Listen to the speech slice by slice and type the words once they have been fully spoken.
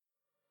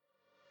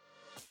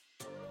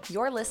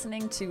You're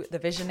listening to the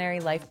Visionary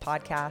Life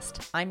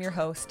Podcast. I'm your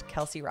host,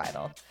 Kelsey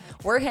Rydell.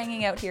 We're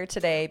hanging out here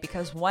today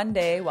because one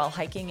day while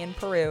hiking in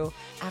Peru,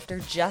 after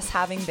just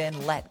having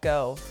been let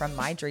go from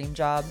my dream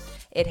job,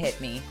 it hit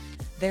me.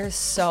 There's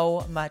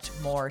so much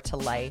more to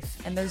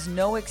life, and there's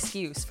no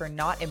excuse for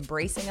not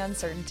embracing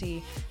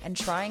uncertainty and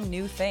trying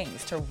new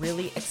things to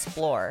really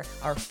explore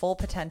our full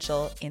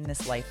potential in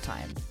this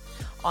lifetime.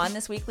 On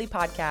this weekly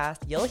podcast,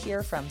 you'll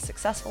hear from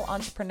successful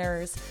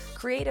entrepreneurs,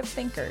 creative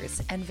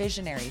thinkers, and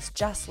visionaries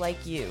just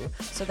like you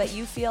so that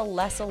you feel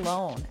less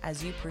alone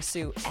as you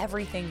pursue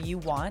everything you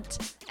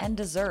want and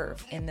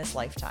deserve in this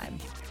lifetime.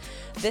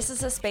 This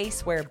is a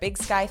space where big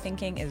sky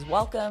thinking is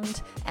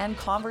welcomed and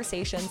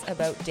conversations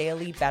about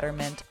daily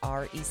betterment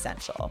are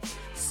essential.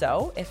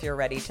 So if you're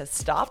ready to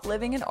stop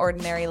living an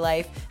ordinary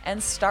life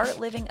and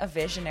start living a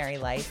visionary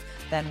life,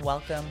 then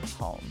welcome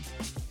home.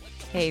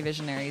 Hey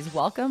visionaries,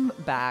 welcome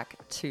back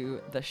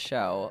to the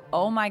show.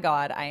 Oh my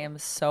God, I am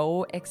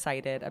so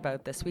excited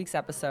about this week's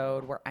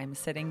episode where I'm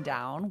sitting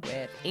down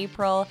with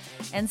April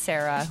and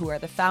Sarah, who are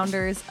the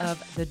founders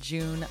of the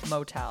June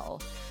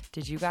Motel.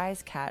 Did you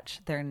guys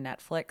catch their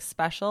Netflix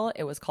special?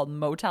 It was called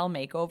Motel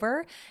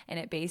Makeover, and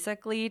it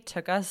basically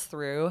took us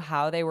through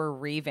how they were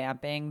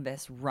revamping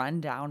this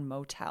rundown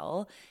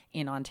motel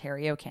in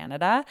Ontario,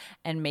 Canada,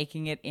 and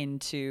making it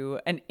into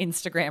an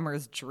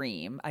Instagrammer's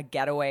dream, a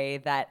getaway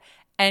that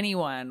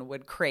anyone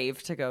would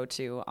crave to go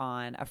to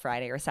on a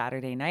Friday or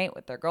Saturday night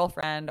with their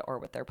girlfriend or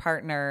with their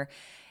partner.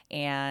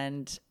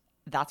 And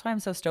that's why I'm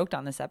so stoked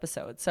on this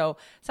episode. So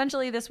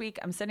essentially this week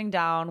I'm sitting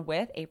down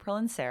with April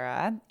and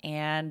Sarah,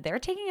 and they're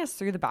taking us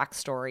through the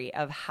backstory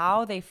of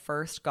how they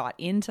first got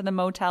into the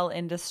motel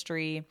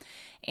industry.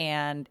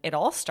 And it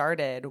all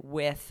started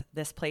with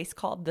this place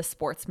called the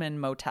Sportsman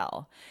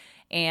Motel.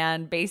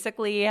 And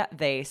basically,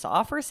 they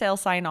saw a for sale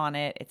sign on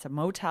it. It's a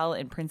motel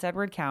in Prince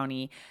Edward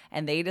County,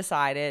 and they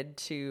decided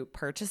to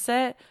purchase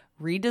it,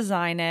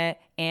 redesign it,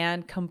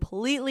 and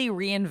completely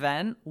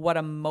reinvent what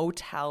a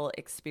motel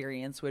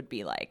experience would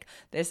be like.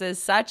 This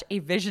is such a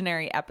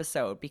visionary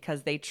episode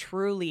because they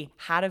truly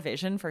had a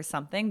vision for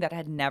something that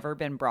had never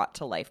been brought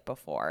to life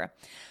before.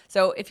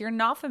 So if you're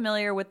not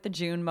familiar with the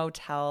June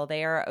Motel,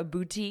 they are a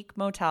boutique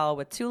motel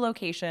with 2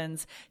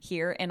 locations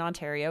here in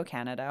Ontario,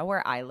 Canada,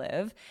 where I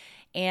live.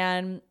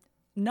 And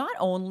not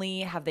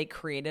only have they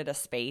created a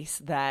space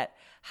that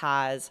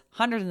has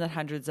hundreds and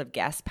hundreds of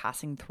guests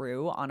passing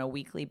through on a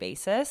weekly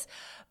basis,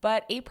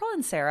 but April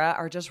and Sarah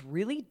are just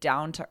really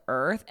down to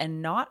earth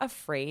and not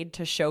afraid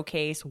to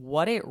showcase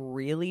what it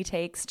really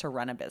takes to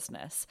run a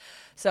business.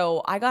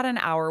 So I got an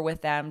hour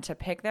with them to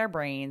pick their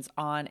brains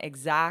on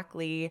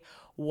exactly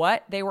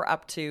what they were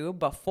up to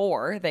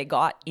before they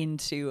got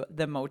into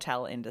the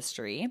motel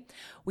industry.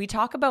 We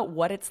talk about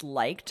what it's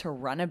like to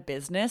run a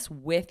business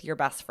with your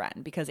best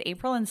friend, because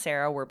April and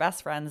Sarah were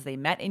best friends. They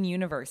met in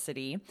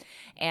university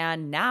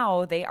and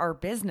now they are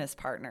business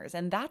partners,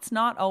 and that's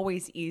not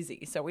always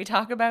easy. So we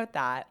talk about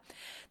that.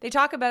 They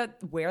talk about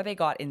where they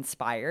got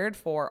inspired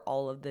for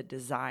all of the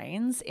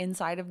designs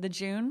inside of the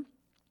June.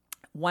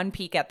 One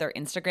peek at their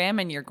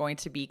Instagram and you're going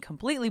to be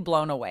completely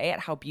blown away at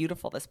how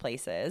beautiful this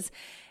place is.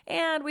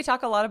 And we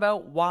talk a lot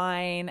about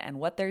wine and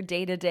what their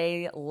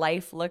day-to-day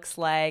life looks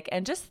like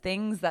and just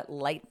things that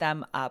light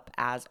them up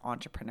as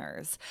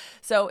entrepreneurs.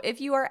 So if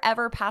you are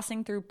ever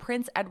passing through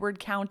Prince Edward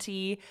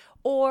County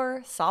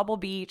or Sauble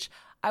Beach,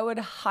 I would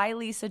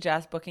highly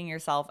suggest booking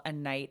yourself a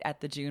night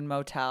at the June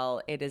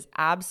Motel. It is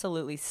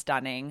absolutely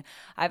stunning.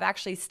 I've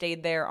actually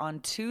stayed there on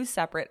 2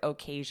 separate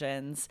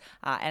occasions.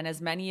 And as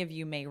many of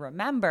you may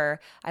remember,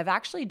 I've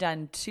actually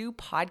done 2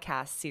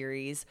 podcast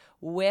series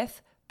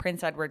with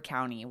Prince Edward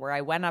County, where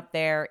I went up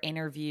there,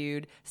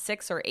 interviewed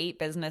 6 or 8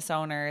 business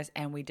owners,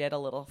 and we did a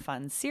little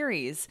fun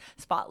series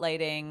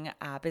spotlighting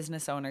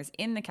business owners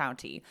in the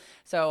county.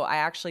 So I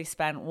actually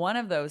spent one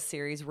of those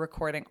series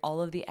recording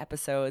all of the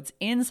episodes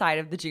inside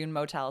of the June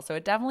Motel. So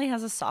it definitely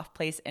has a soft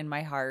place in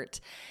my heart.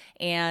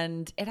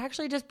 And it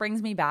actually just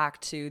brings me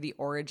back to the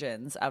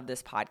origins of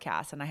this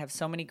podcast. And I have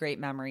so many great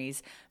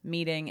memories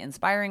meeting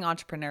inspiring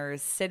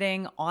entrepreneurs,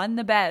 sitting on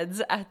the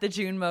beds at the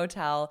June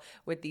Motel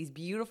with these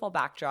beautiful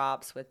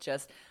backdrops with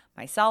just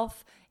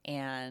myself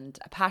and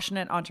a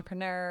passionate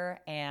entrepreneur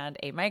and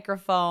a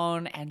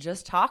microphone and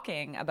just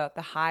talking about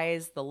the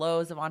highs, the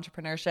lows of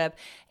entrepreneurship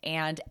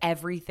and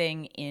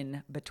everything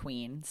in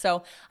between.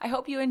 So I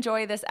hope you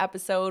enjoy this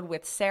episode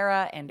with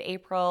Sarah and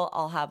April.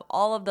 I'll have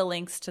all of the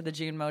links to the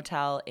June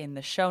Motel in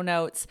the show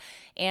notes.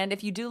 And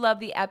if you do love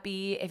the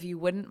epi, if you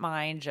wouldn't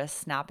mind just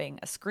snapping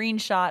a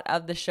screenshot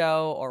of the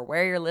show or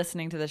where you're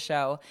listening to the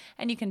show,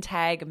 and you can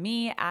tag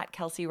me at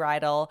Kelsey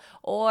Rydell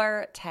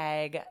or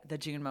tag the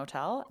June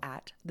Motel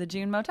at the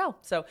June Motel.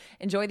 So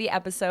enjoy the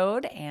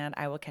episode, and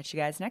I will catch you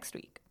guys next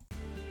week.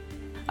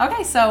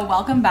 Okay, so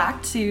welcome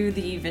back to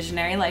the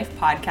Visionary Life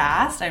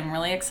podcast. I'm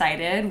really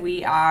excited.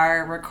 We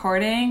are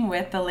recording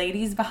with the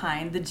ladies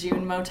behind the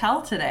June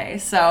Motel today.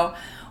 So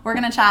we're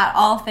going to chat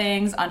all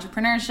things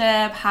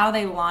entrepreneurship, how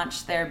they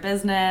launched their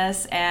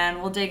business,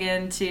 and we'll dig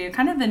into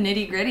kind of the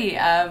nitty-gritty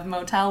of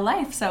motel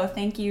life. So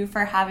thank you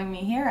for having me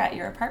here at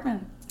your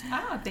apartment.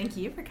 Oh, thank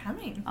you for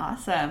coming.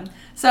 Awesome.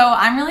 So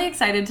I'm really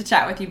excited to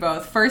chat with you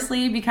both.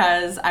 Firstly,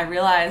 because I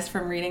realized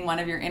from reading one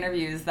of your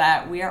interviews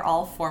that we are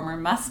all former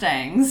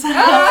Mustangs. Oh,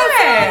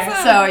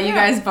 awesome. So you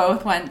guys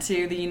both went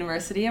to the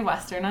University of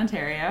Western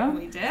Ontario.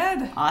 We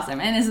did. Awesome.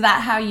 And is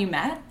that how you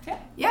met?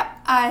 Yep.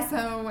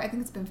 So I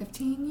think it's been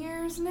 15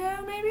 years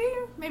now,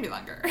 maybe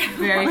longer.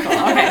 Very cool.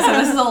 Okay, so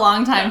this is a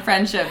long time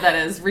friendship that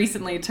has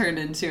recently turned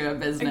into a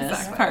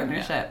business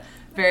partnership. Yeah.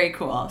 Very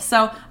cool.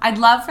 So I'd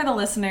love for the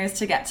listeners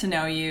to get to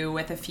know you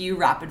with a few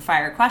rapid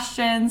fire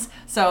questions.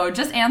 So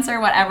just answer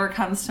whatever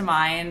comes to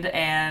mind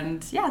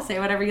and say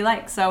whatever you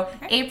like. So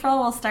April,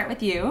 we'll start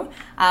with you.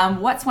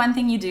 What's one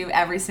thing you do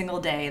every single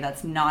day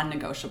that's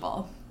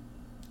non-negotiable?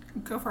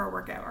 Go for a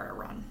workout or a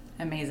run.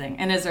 Amazing.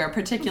 And is there a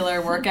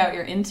particular workout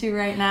you're into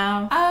right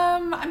now?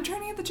 I'm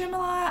training at the gym a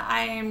lot.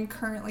 I am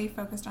currently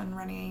focused on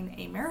running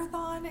a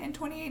marathon in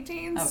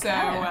 2018. Okay. So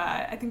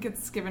I think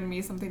it's given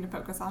me something to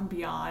focus on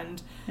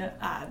beyond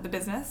the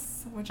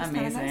business, which is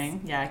amazing. Kind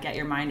of nice. Yeah, get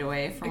your mind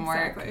away from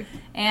work.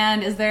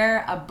 And is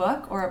there a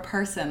book or a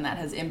person that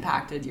has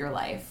impacted your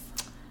life?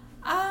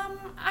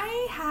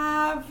 I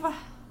have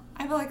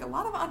like a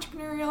lot of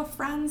entrepreneurial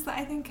friends that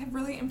I think have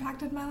really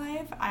impacted my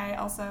life. I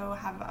also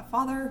have a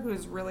father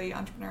who's really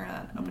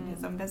entrepreneurial and opened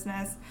his own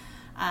business.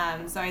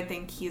 So I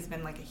think he's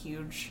been like a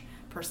huge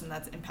person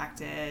that's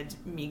impacted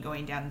me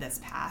going down this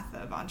path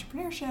of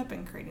entrepreneurship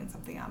and creating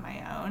something on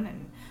my own.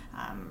 And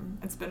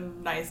it's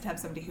been nice to have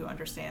somebody who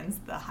understands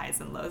the highs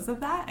and lows of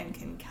that and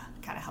can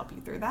kind of help you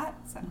through that.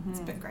 So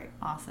it's been great.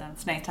 Awesome.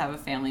 It's nice to have a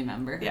family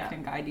member who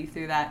can guide you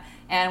through that.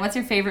 And what's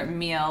your favorite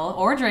meal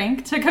or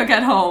drink to cook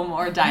at home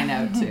or dine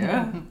out to?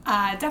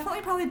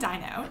 Definitely probably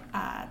dine out.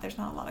 There's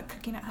not a lot of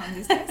cooking at home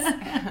these days.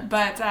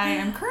 But I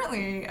am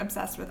currently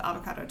obsessed with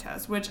avocado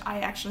toast, which I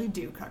actually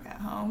do cook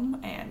at home.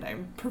 And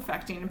I'm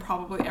perfecting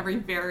probably every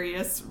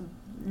various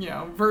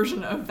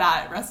version of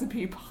that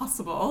recipe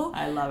possible.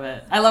 I love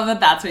it. I love that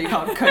that's what you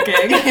call cooking.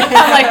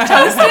 I'm like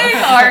toasting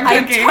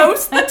or cooking. I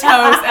toast the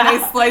toast and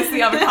I slice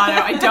the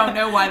avocado. I don't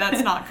know why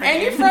that's not cooking.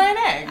 And you fry an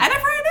egg. And I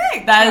fry an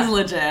egg. That is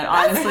legit,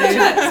 honestly.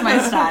 That's my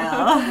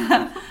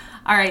style.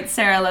 All right,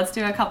 Sarah, let's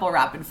do a couple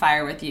rapid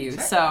fire with you.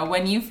 Sure. So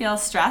when you feel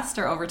stressed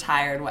or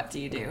overtired, what do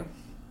you do?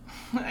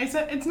 I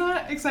said it's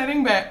not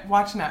exciting, but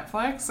watch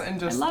Netflix and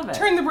just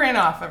turn the brain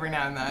off every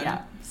now and then.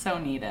 Yeah, so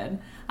needed.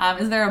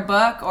 Is there a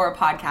book or a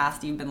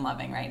podcast you've been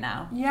loving right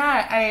now?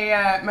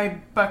 Yeah, my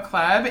book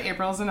club,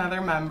 April's another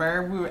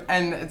member,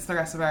 and it's the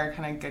rest of our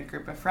kind of good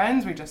group of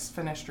friends. We just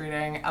finished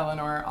reading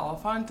Eleanor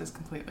Oliphant is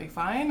Completely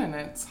Fine, and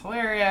it's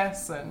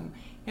hilarious, and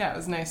it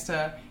was nice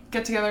to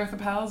get together with the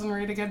pals and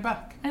read a good book.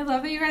 I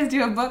love that you guys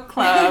do a book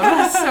club.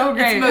 That's so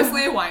great. It's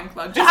mostly a wine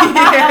club.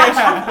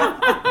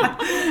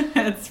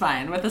 It's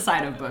fine. With a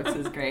side of books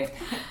is great.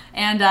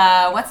 And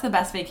what's the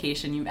best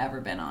vacation you've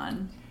ever been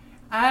on?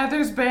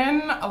 There's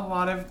been a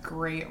lot of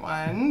great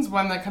ones.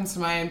 One that comes to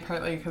mind,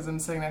 partly because I'm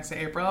sitting next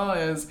to April,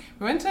 is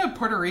we went to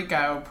Puerto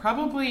Rico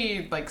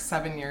probably like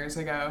 7 years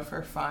ago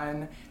for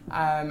fun.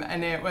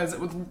 And it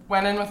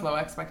went in with low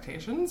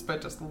expectations,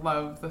 but just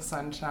loved the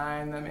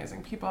sunshine, the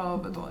amazing people,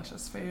 the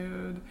delicious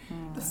food.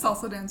 The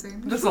salsa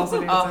dancing.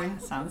 Oh,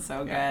 sounds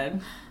so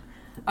good.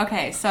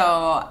 Okay,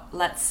 so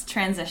let's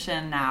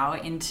transition now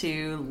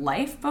into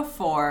life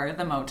before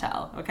the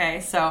motel,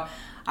 okay? So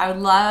I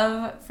would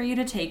love for you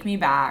to take me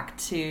back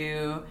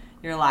to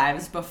your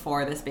lives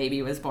before this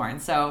baby was born.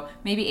 So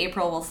maybe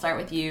April, we'll start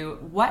with you.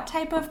 What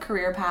type of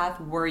career path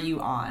were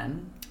you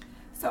on?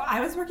 So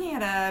I was working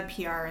at a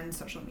PR and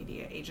social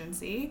media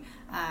agency.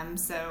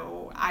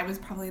 So I was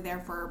probably there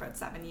for about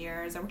 7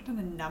 years. I worked on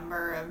a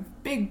number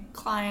of big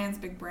clients,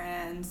 big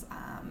brands.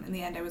 In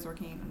the end, I was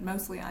working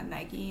mostly on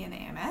Nike and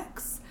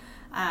Amex.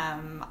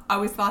 I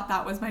always thought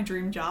that was my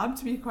dream job,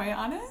 to be quite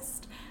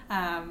honest.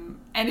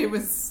 And it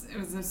was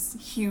this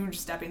huge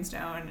stepping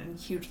stone and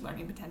huge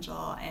learning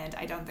potential. And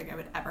I don't think I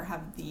would ever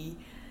have the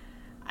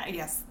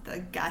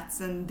guts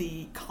and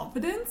the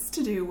confidence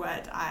to do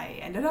what I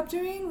ended up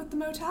doing with the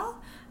motel,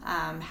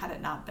 had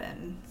it not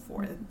been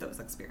for those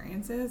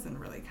experiences and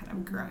really kind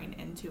of growing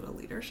into a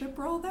leadership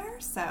role there.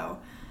 So,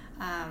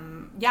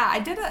 I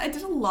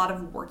did a lot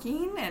of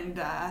working, and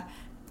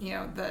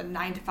the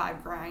 9 to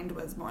 5 grind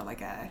was more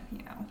like a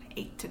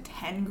 8 to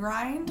 10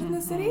 grind in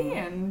the city,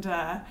 and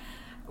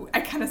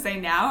I kind of say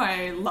now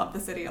I love the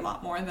city a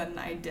lot more than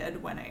I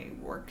did when I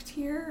worked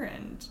here,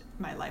 and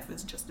my life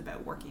was just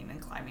about working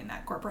and climbing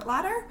that corporate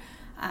ladder.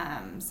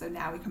 So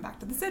now we come back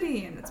to the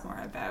city, and it's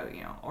more about,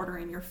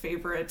 ordering your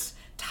favorite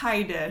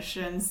Thai dish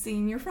and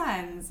seeing your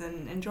friends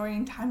and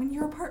enjoying time in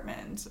your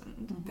apartment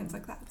and things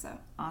like that. So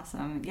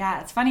awesome.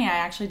 Yeah, it's funny. I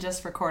actually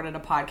just recorded a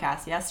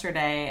podcast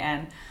yesterday,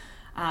 and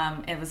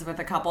it was with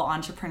a couple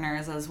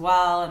entrepreneurs as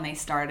well, and they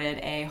started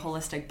a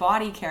holistic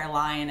body care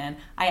line. And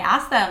I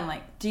asked them,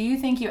 like, do you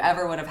think you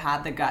ever would have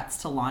had the guts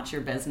to launch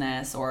your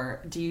business,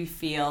 or do you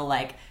feel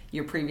like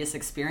your previous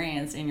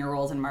experience in your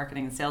roles in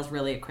marketing and sales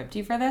really equipped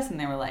you for this? And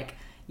they were like,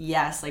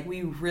 yes, like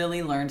we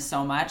really learned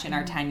so much in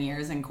our 10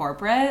 years in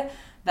corporate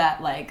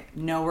that like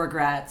no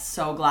regrets,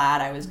 so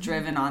glad I was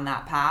driven on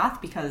that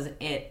path, because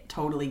it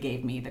totally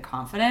gave me the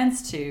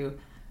confidence to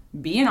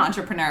be an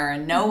entrepreneur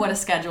and know what a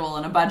schedule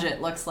and a budget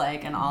looks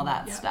like and all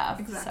that stuff.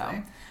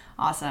 Exactly. So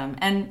awesome.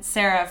 And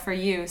Sarah, for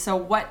you, so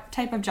what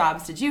type of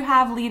jobs did you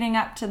have leading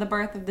up to the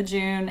birth of the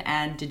June,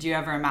 and did you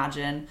ever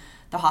imagine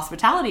the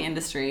hospitality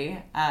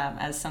industry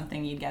as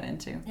something you'd get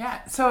into?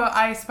 Yeah, so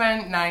I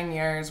spent 9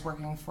 years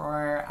working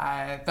for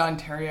the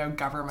Ontario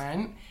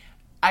government.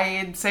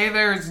 I'd say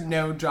there's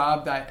no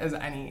job that is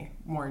any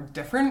more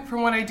different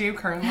from what I do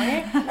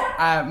currently.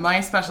 My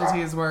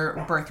specialties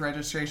were birth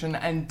registration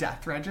and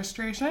death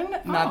registration.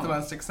 Not the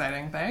most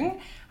exciting thing,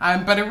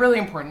 but a really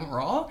important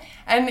role.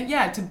 And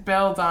yeah, to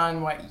build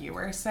on what you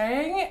were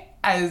saying,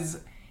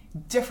 as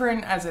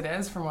different as it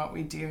is from what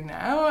we do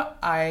now,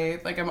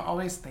 I'm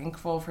always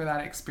thankful for that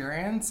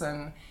experience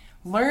and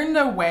learned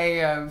a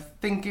way of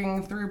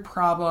thinking through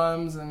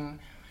problems and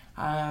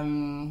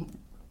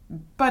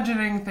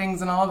budgeting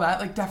things and all of that.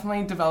 Like,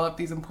 definitely developed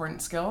these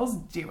important skills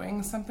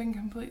doing something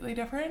completely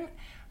different.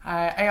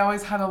 I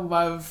always had a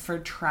love for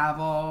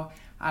travel,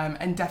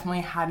 and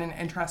definitely had an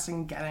interest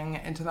in getting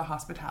into the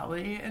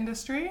hospitality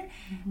industry.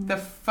 Mm-hmm. The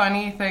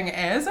funny thing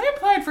is, I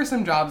applied for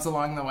some jobs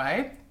along the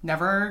way,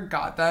 never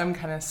got them,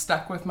 kind of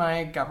stuck with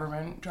my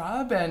government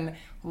job, and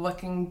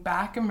looking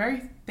back, I'm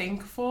very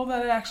thankful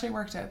that it actually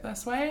worked out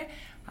this way,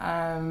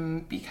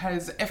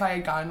 because if I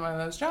had gotten one of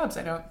those jobs,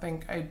 I don't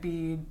think I'd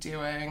be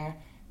doing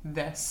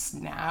this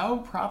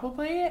now,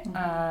 probably.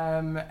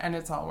 Mm-hmm. And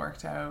it's all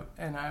worked out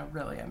in a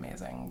really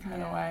amazing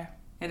kind of way.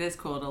 It is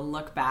cool to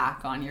look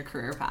back on your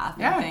career path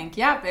and think,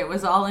 yep, it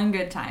was all in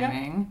good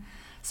timing. Yep.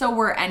 So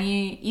were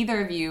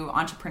either of you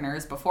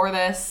entrepreneurs before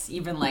this,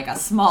 even like a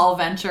small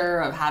venture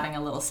of having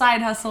a little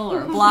side hustle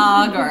or a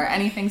blog or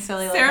anything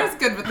silly like that? Sarah's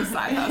good with the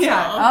side hustle.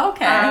 Yeah.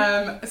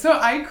 Okay. So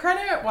I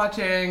credit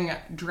watching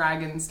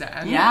Dragon's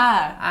Den.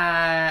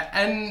 Yeah.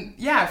 And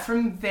yeah,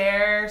 from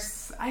there,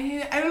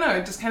 I don't know,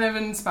 it just kind of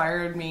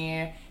inspired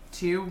me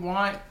to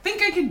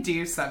think I could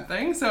do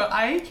something. So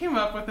I came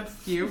up with a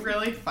few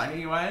really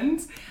funny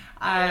ones.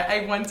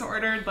 I once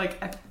ordered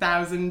like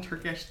 1,000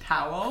 Turkish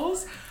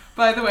towels.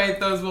 By the way,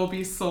 those will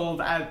be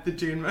sold at the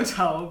June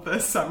Motel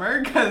this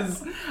summer,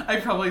 because I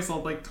probably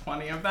sold like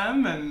 20 of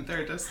them and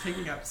they're just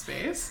taking up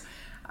space.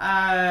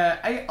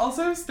 I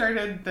also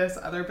started this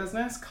other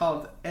business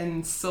called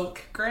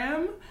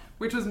Silkgram,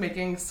 which was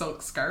making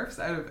silk scarves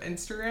out of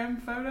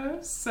Instagram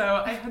photos.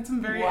 So I had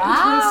some very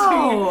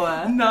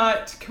interesting,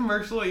 not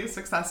commercially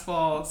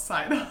successful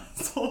side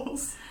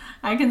hustles.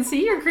 I can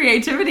see your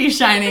creativity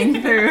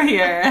shining through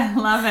here.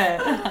 Love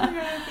it. Oh my God,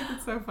 I think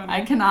it's so funny.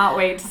 I cannot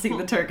wait to see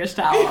the Turkish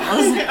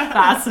towels.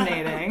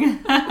 Fascinating.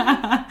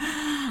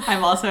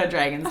 I'm also a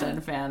Dragon's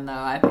Den fan, though.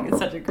 I think it's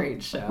such a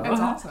great show. It's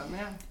awesome,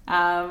 yeah.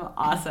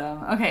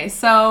 Awesome. Okay,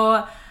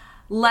 so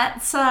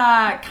let's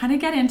kind of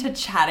get into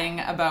chatting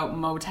about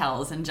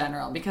motels in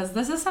general, because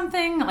this is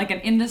something like an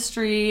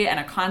industry and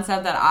a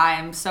concept that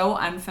I'm so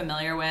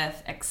unfamiliar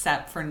with,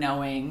 except for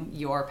knowing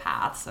your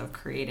paths of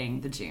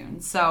creating the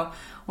June. So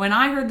when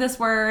I heard this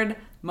word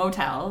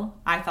motel,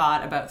 I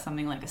thought about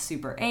something like a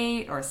Super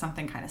 8 or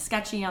something kind of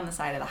sketchy on the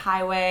side of the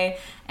highway,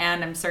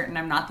 and I'm certain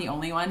I'm not the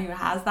only one who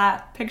has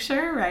that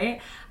picture, right?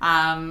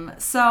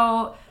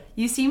 So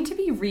you seem to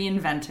be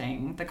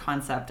reinventing the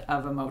concept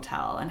of a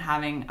motel and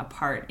having a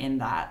part in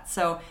that.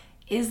 So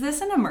is this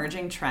an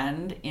emerging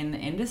trend in the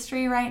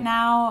industry right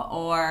now,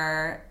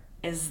 or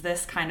is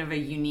this kind of a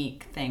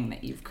unique thing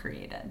that you've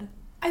created?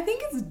 I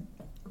think it's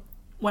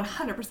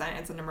 100%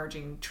 it's an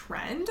emerging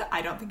trend.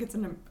 I don't think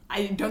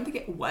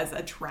it was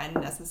a trend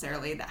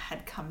necessarily that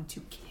had come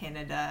to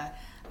Canada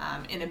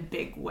in a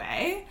big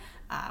way.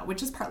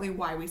 Which is partly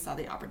why we saw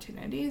the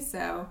opportunity.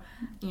 So,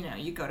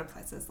 you go to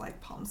places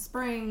like Palm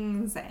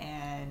Springs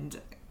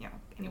and,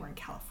 anywhere in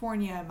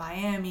California,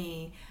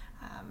 Miami,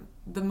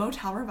 the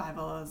motel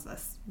revival is a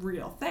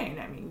real thing.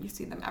 I mean, you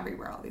see them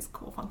everywhere, all these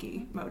cool,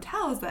 funky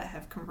motels that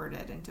have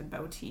converted into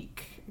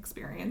boutique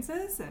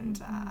experiences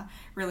and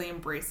really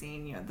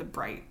embracing, the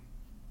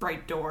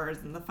bright doors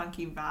and the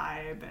funky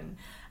vibe and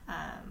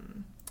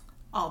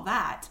all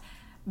that.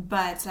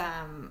 But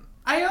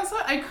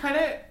I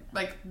credit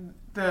like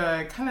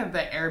the kind of the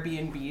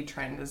Airbnb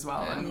trend as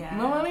well. And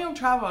millennial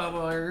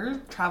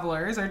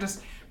travelers are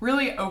just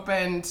really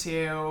open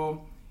to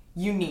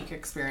unique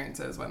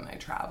experiences when they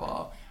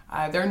travel.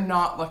 They're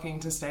not looking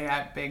to stay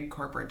at big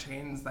corporate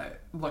chains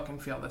that look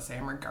and feel the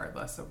same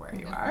regardless of where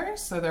you are.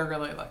 So they're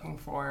really looking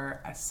for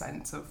a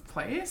sense of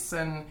place.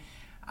 And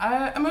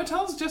a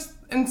motel is just,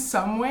 in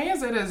some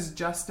ways, it is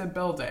just a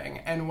building.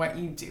 And what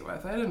you do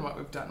with it, and what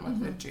we've done with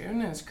the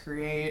June, is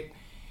create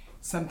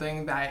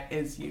something that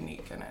is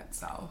unique in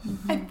itself.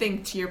 I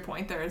think, to your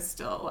point, there is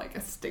still like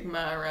a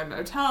stigma around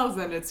motels,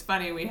 and it's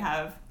funny, we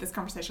have this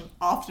conversation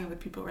often with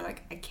people who are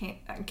like, I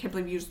can't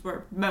believe you used the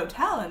word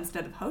motel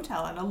instead of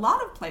hotel. And a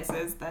lot of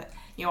places that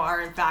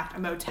are in fact a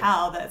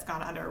motel that's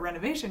gone under a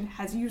renovation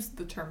has used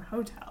the term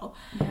hotel.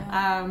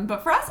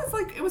 But for us, it's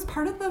like it was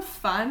part of the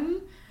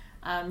fun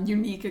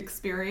unique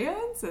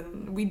experience,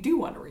 and we do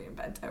want to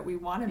reinvent it. We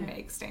want to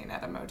make staying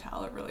at a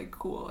motel a really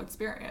cool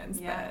experience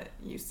that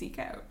you seek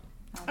out.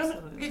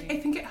 Absolutely. I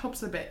think it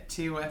helps a bit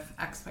too with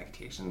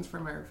expectations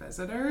from our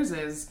visitors,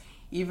 is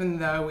even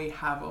though we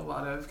have a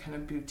lot of kind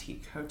of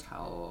boutique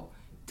hotel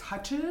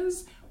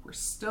touches, we're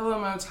still a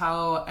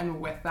motel, and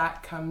with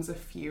that comes a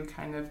few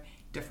kind of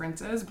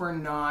differences. We're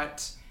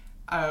not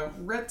a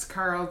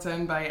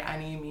Ritz-Carlton by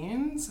any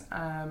means,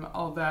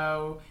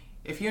 although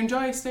if you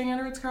enjoy staying at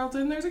a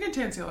Ritz-Carlton, there's a good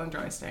chance you'll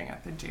enjoy staying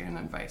at the June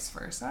and vice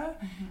versa.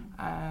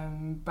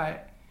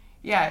 But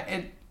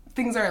yeah,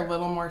 things are a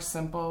little more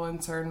simple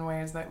in certain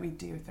ways that we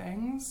do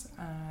things.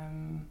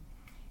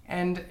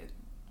 And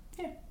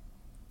yeah.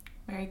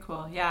 Very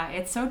cool. Yeah,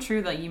 it's so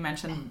true that you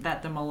mentioned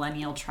that the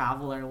millennial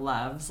traveler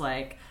loves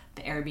like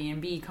the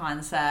Airbnb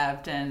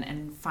concept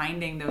and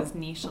finding those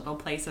niche little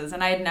places.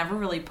 And I had never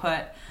really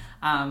put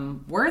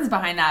words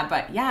behind that,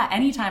 but yeah,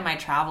 anytime I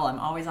travel, I'm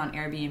always on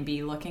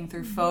Airbnb looking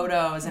through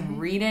photos and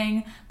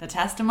reading the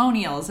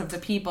testimonials of the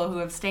people who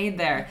have stayed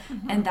there.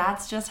 And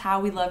that's just how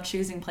we love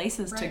choosing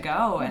places to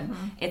go. And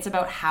it's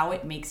about how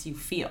it makes you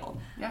feel.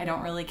 I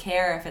don't really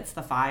care if it's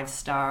the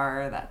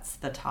 5-star that's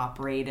the top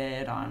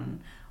rated on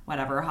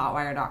whatever,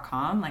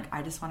 hotwire.com. Like,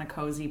 I just want a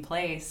cozy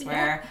place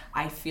where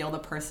I feel the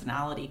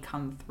personality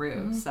come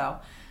through. So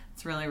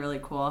it's really, really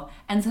cool.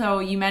 And so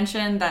you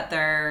mentioned that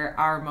there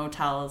are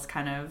motels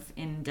kind of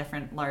in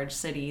different large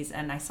cities,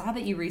 and I saw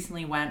that you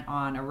recently went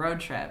on a road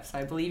trip. So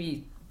I believe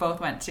you both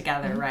went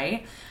together,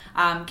 right?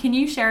 Can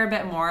you share a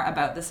bit more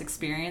about this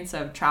experience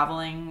of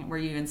traveling? Were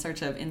you in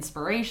search of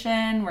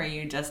inspiration? Were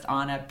you just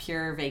on a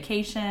pure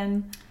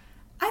vacation?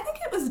 I think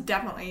it was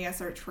definitely a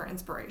search for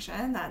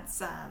inspiration.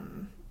 That's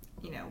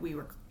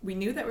we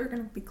knew that we were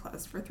going to be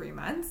closed for 3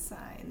 months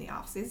in the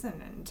off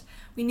season, and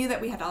we knew that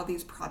we had all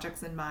these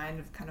projects in mind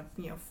of kind of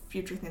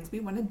future things we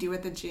want to do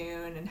at the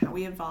June and how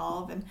we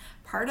evolve. And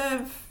part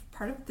of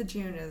the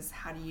June is,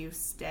 how do you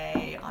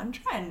stay on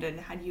trend and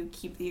how do you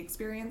keep the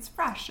experience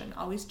fresh and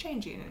always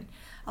changing? And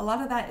a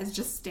lot of that is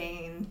just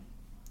staying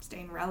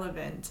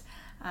relevant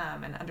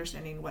and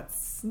understanding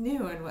what's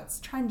new and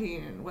what's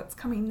trending and what's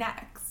coming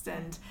next.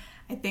 And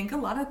I think a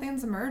lot of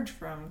things emerge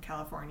from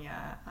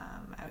California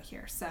out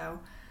here. So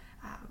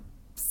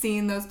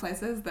seeing those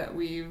places that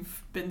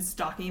we've been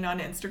stalking on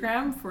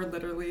Instagram for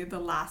literally the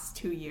last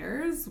 2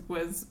 years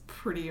was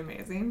pretty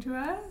amazing to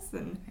us.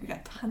 And we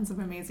got tons of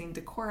amazing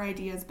decor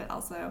ideas, but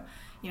also,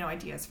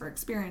 ideas for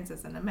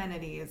experiences and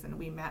amenities. And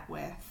we met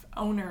with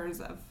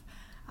owners of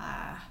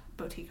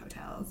boutique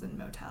hotels and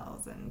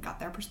motels and got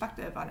their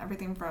perspective on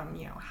everything from,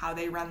 how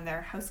they run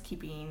their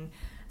housekeeping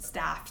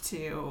staff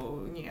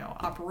to,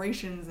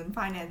 operations and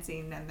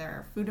financing and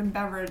their food and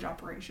beverage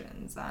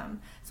operations. So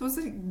it was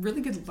a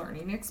really good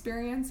learning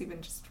experience,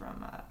 even just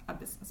from a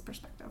business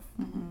perspective.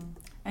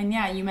 And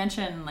yeah, you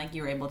mentioned like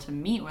you were able to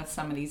meet with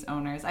some of these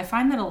owners. I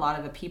find that a lot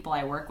of the people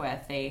I work with,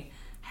 they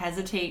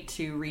hesitate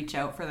to reach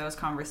out for those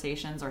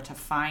conversations or to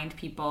find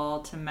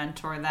people to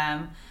mentor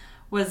them.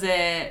 Was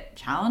it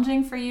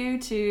challenging for you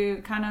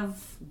to kind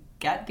of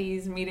get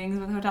these meetings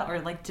with hotel, or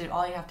like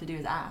all you have to do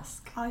is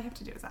ask? All you have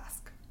to do is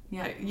ask.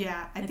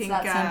 Yeah, I it's think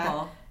that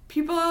simple.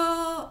 People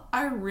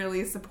are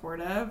really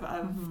supportive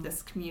of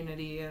this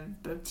community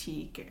of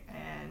boutique,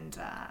 and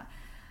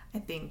I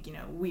think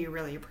we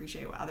really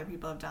appreciate what other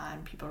people have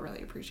done. People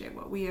really appreciate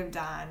what we have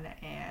done,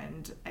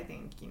 and I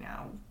think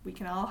we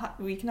can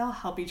all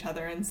help each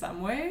other in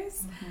some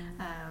ways.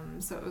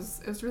 So it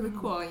was really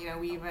cool.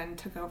 We even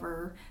took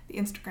over the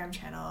Instagram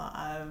channel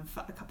of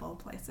a couple of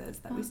places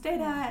that we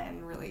stayed at,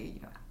 and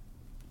really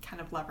kind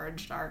of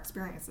leveraged our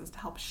experiences to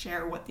help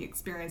share what the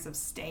experience of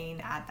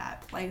staying at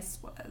that place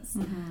was.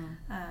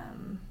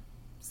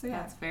 So yeah,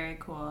 that's very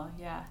cool.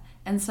 Yeah.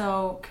 And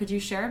so could you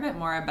share a bit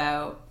more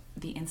about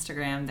the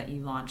Instagram that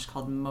you launched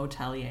called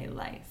Motelier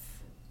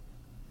Life?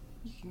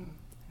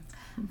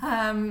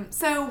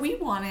 So we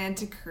wanted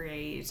to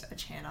create a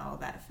channel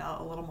that felt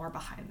a little more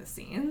behind the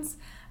scenes.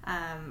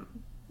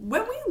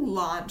 When we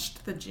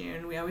launched the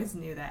June, we always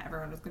knew that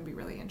everyone was going to be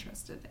really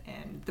interested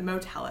in the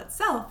motel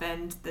itself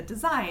and the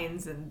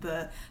designs and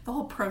the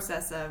whole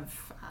process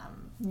of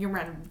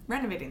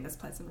renovating this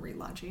place and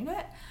relaunching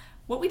it.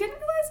 What we didn't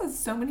realize is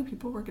so many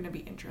people were going to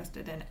be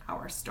interested in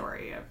our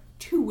story of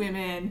 2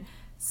 women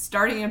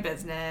starting a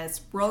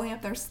business, rolling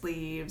up their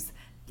sleeves,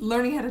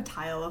 learning how to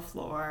tile a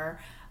floor,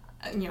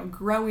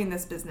 growing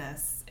this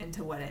business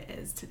into what it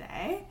is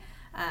today.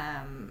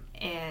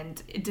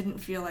 And it didn't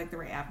feel like the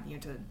right avenue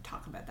to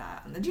talk about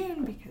that on the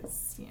June,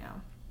 because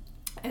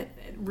it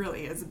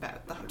really is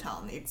about the hotel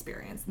and the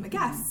experience and the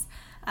guests.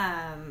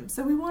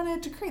 So we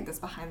wanted to create this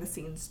behind the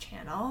scenes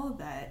channel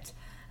that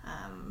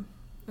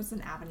was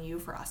an avenue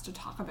for us to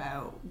talk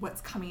about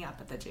what's coming up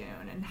at the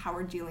June and how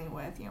we're dealing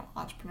with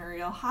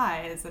entrepreneurial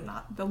highs and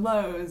not the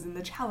lows and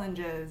the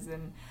challenges,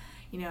 and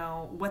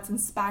what's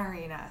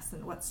inspiring us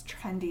and what's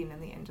trending in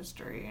the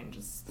industry, and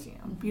just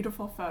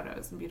beautiful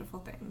photos and beautiful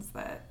things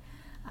that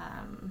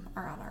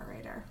are on our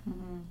radar.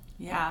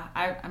 Yeah,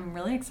 I'm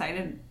really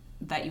excited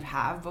that you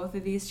have both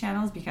of these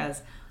channels,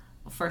 because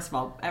first of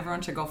all,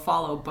 everyone should go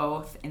follow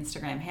both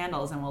Instagram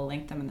handles, and we'll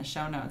link them in the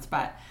show notes.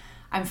 But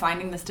I'm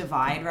finding this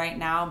divide right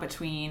now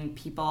between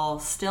people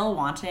still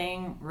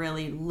wanting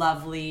really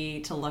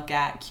lovely to look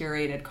at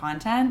curated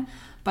content,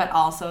 but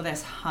also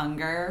this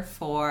hunger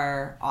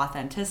for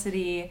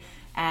authenticity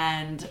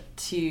and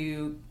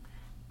to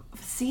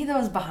see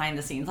those behind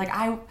the scenes. Like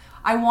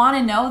I want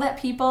to know that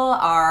people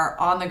are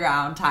on the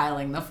ground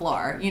tiling the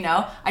floor, you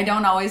know? I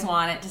don't always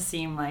want it to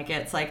seem like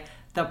it's like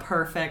the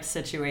perfect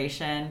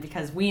situation,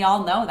 because we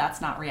all know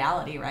that's not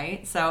reality,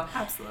 right? So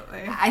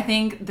Absolutely. I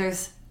think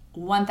there's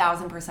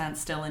 1000%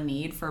 still a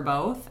need for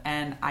both,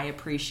 and I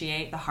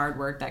appreciate the hard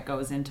work that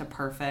goes into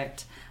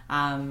perfect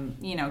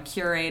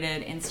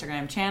curated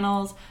Instagram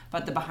channels,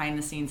 but the behind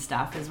the scenes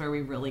stuff is where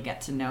we really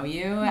get to know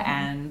you.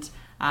 And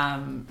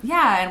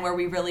and where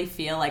we really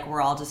feel like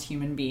we're all just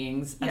human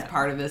beings as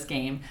part of this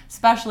game,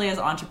 especially as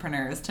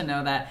entrepreneurs, to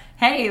know that,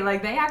 hey,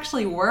 like they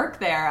actually work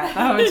there at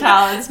the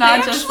hotel. It's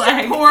not just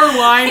like pour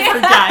wine for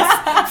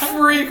guests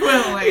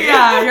frequently.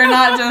 Yeah, you're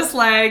not just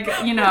like,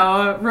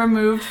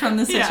 removed from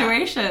the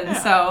situation.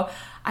 Yeah. So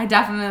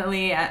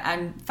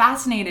I'm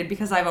fascinated,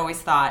 because I've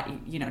always thought,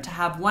 to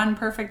have one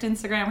perfect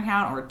Instagram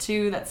account or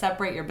two that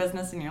separate your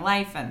business and your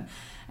life and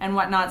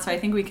whatnot. So I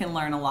think we can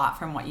learn a lot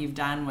from what you've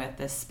done with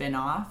this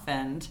spin-off,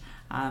 and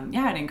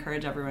I'd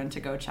encourage everyone to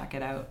go check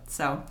it out.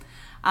 So,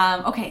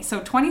 so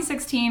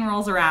 2016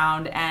 rolls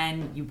around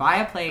and you buy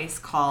a place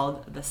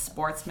called the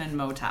Sportsman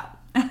Motel.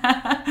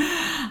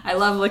 I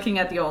love looking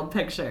at the old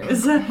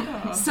pictures.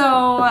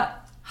 So,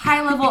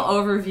 high-level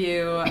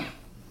overview,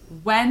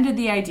 when did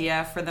the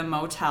idea for the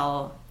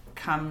motel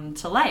come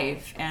to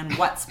life, and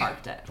what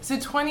sparked it? So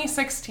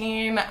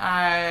 2016,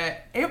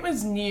 it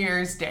was New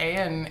Year's Day,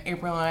 and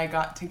April and I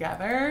got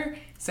together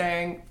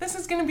saying, this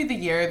is going to be the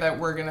year that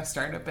we're going to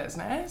start a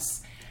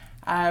business.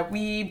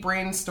 We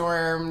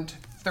brainstormed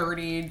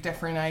 30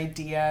 different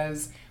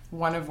ideas,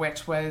 one of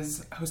which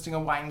was hosting a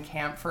wine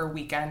camp for a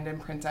weekend in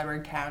Prince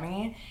Edward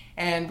County.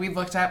 And we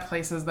looked at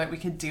places that we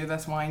could do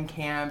this wine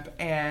camp,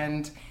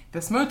 and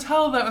this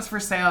motel that was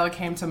for sale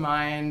came to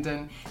mind.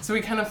 And so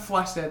we kind of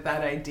flushed out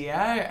that idea.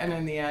 And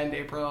in the end,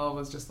 April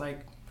was just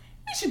like,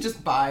 we should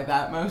just buy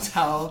that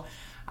motel.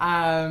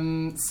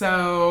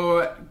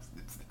 So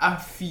a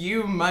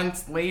few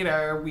months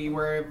later, we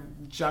were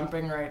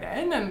jumping right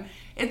in. And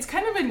it's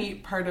kind of a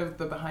neat part of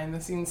the behind the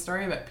scenes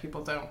story that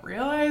people don't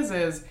realize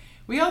is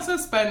we also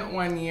spent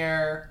 1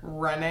 year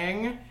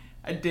running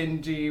a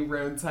dingy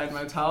roadside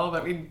motel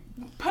that we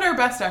put our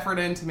best effort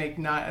in to make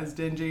not as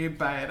dingy,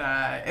 but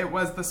it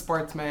was the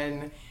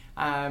Sportsman.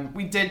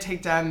 We did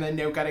take down the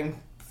no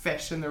gutting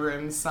fish in the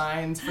room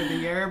signs for the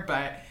year,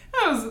 but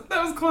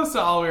that was close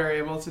to all we were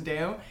able to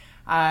do.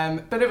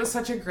 But it was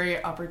such a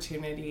great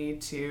opportunity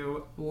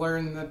to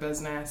learn the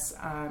business,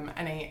 and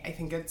I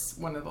think it's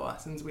one of the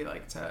lessons we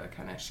like to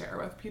kind of share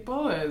with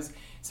people is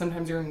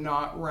sometimes you're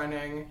not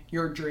running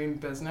your dream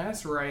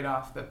business right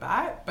off the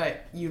bat,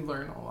 but you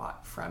learn a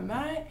lot from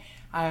that.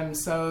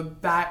 So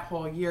that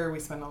whole year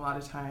we spent a lot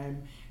of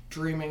time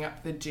dreaming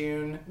up the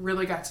Dune,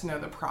 really got to know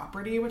the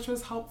property, which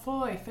was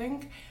helpful, I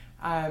think,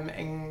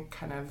 and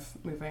kind of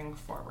moving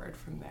forward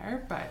from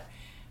there. But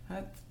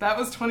that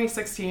was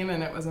 2016,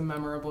 and it was a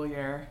memorable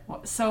year.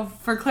 So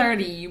for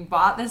clarity, you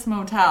bought this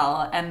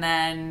motel, and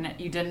then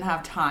you didn't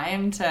have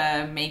time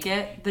to make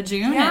it the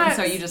June, and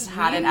so you just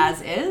had it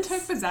as is? We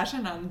took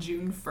possession on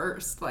June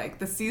 1st. Like,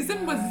 the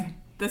season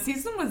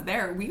was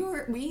there.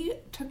 We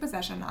took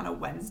possession on a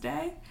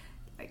Wednesday,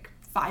 like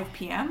 5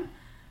 p.m.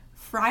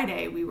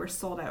 Friday, we were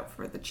sold out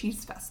for the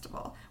Cheese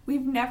Festival.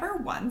 We've never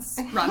once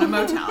run a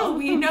motel.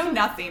 We know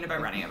nothing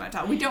about running a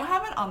motel. We don't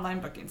have an online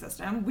booking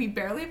system. We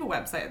barely have a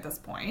website at this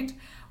point.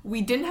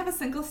 We didn't have a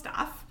single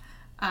staff.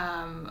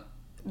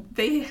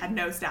 They had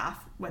no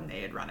staff when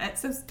they had run it.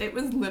 So it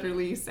was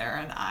literally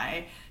Sarah and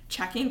I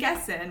checking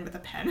guests in with a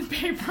pen and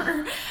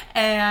paper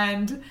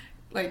and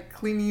like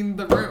cleaning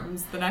the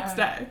rooms the next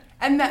day.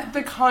 And that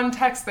the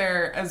context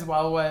there as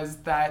well was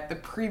that the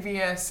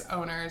previous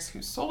owners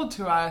who sold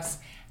to us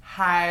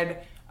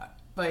had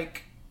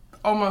like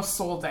almost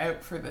sold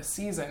out for the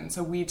season,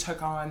 so we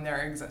took on their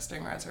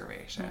existing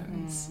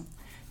reservations. Mm-hmm.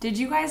 Did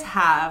you guys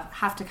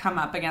have to come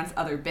up against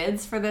other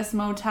bids for this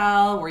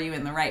motel? Were you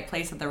in the right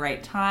place at the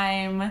right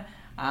time?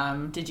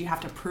 Did you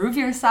have to prove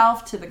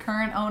yourself to the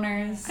current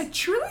owners? I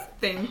truly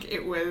think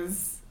it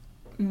was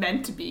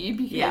meant to be,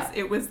 because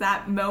it was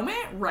that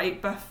moment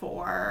right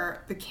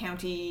before the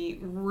county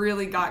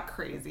really got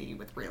crazy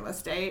with real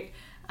estate.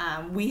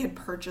 We had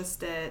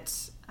purchased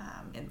it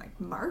in like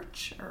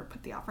March, or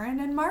put the offer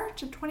in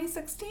March of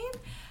 2016.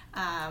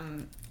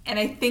 And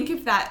I think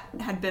if that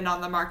had been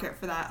on the market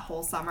for that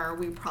whole summer,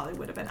 we probably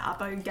would have been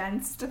up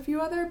against a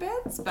few other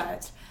bids.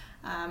 But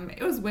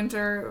it was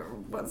winter.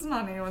 It wasn't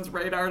on anyone's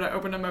radar to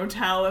open a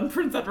motel in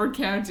Prince Edward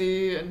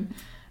County. And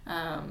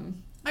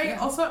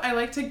I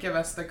like to give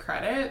us the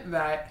credit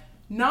that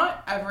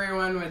not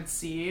everyone would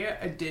see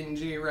a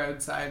dingy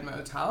roadside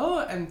motel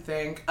and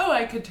think, oh,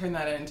 I could turn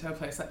that into a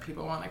place that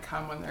people want to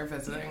come when they're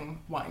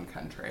visiting wine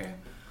country.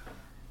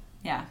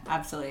 Yeah,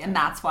 absolutely. And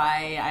that's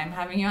why I'm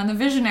having you on the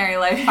Visionary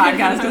Life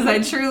podcast, because I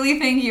truly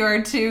think you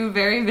are two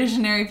very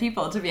visionary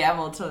people to be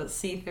able to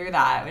see through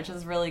that, which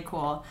is really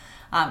cool.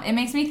 It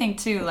makes me think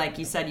too, like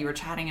you said, you were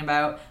chatting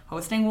about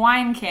hosting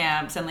wine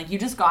camps and like you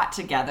just got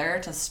together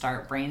to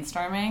start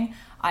brainstorming.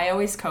 I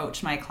always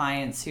coach my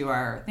clients who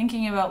are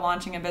thinking about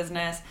launching a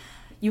business.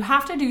 You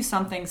have to do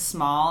something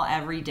small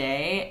every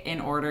day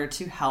in order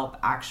to help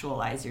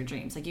actualize your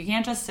dreams. Like you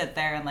can't just sit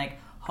there and like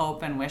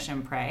hope and wish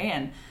and pray.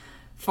 And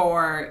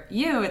for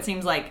you, it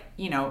seems like,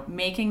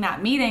 making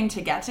that meeting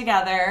to get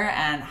together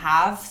and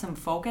have some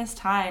focused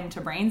time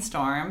to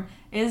brainstorm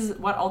is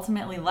what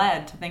ultimately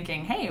led to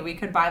thinking, hey, we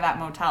could buy that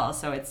motel.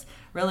 So it's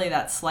really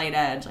that slight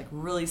edge, like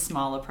really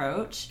small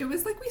approach. It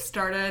was like we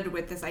started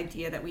with this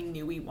idea that we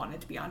knew we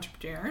wanted to be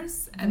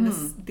entrepreneurs, and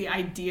the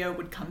idea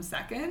would come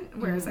second,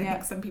 whereas I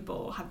think some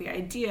people have the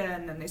idea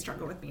and then they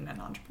struggle with being an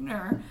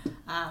entrepreneur.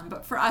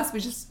 But for us,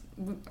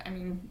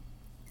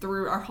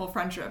 through our whole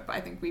friendship, I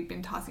think we've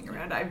been tossing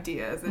around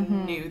ideas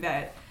and knew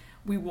that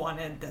we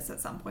wanted this at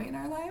some point in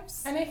our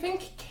lives. And I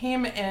think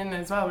came in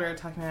as well, we were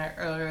talking about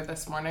earlier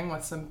this morning,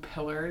 with some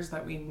pillars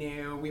that we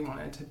knew we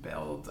wanted to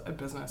build a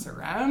business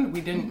around.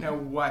 We didn't know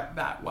what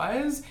that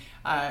was.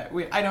 I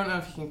don't know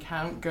if you can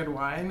count good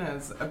wine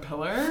as a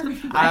pillar.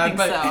 I think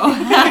so.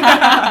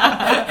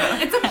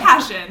 It's a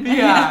passion.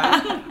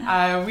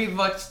 Yeah. We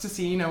looked to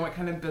see, what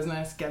kind of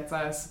business gets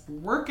us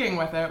working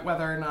with it,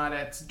 whether or not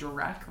it's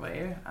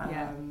directly.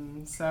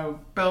 So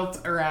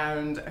built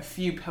around a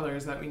few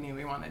pillars that we knew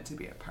we wanted to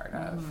be a part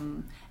of.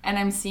 And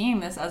I'm seeing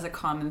this as a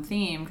common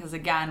theme because,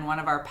 again, one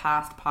of our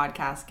past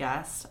podcast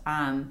guests,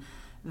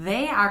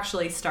 they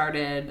actually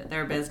started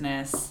their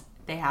business.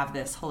 They have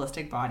this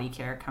holistic body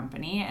care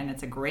company, and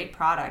it's a great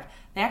product.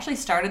 They actually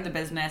started the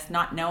business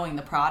not knowing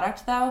the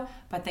product, though,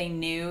 but they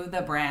knew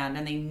the brand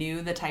and they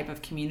knew the type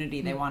of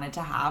community they wanted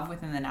to have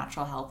within the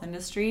natural health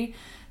industry.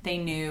 They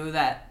knew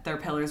that their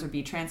pillars would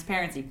be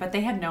transparency, but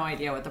they had no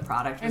idea what the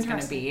product was going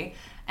to be.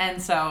 And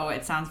so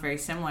it sounds very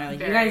similar. Like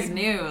you guys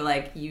knew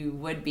like you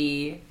would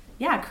be,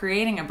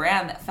 creating a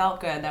brand that felt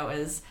good, that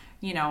was,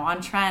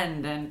 on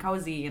trend and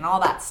cozy and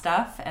all that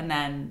stuff. And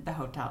then the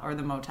hotel or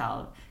the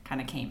motel kind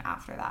of came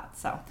after that.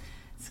 So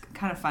it's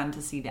kind of fun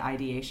to see the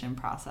ideation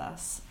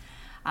process.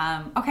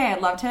 Okay,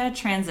 I'd love to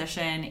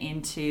transition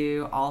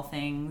into all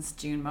things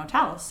June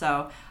Motel.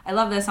 So I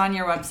love this. On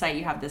your website,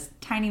 you have this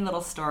tiny little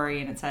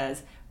story, and it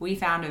says, "We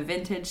found a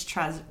vintage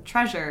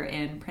treasure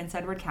in Prince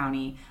Edward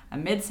County, a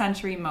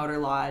mid-century motor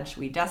lodge.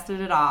 We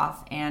dusted it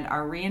off and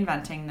are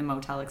reinventing the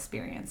motel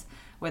experience.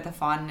 With a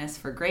fondness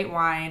for great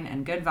wine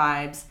and good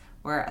vibes,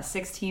 we're a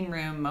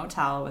 16-room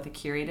motel with a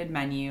curated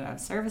menu of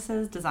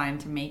services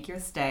designed to make your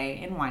stay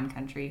in wine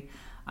country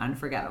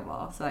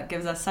unforgettable." So that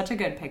gives us such a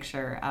good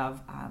picture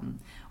of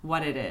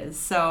what it is.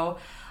 So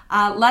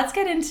let's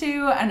get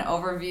into an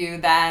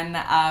overview then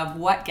of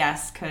what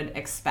guests could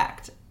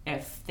expect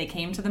if they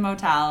came to the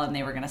motel and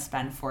they were going to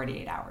spend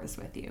 48 hours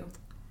with you.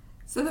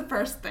 So the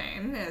first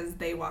thing is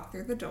they walk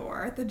through the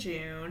door at the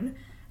June.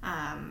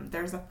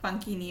 There's a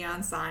funky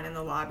neon sign in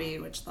the lobby,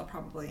 which they'll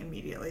probably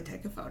immediately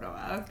take a photo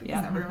of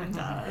because everyone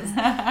does.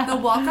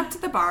 They'll walk up to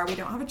the bar. We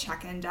don't have a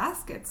check-in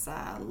desk. It's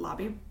a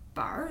lobby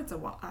bar. It's a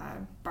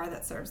bar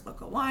that serves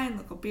local wine,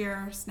 local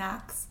beer,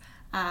 snacks.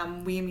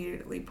 We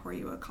immediately pour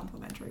you a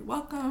complimentary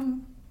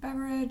welcome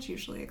beverage,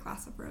 usually a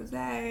glass of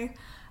rosé.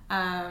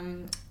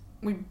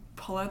 We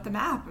pull out the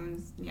map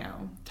and,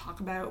 talk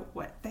about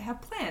what they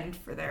have planned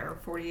for their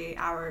 48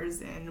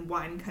 hours in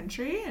wine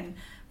country. And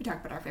we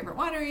talk about our favorite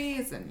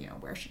wineries and,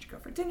 where should you go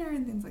for dinner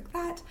and things like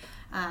that.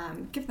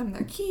 Give them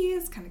their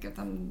keys, kind of give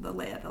them the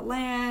lay of the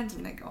land,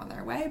 and they go on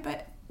their way.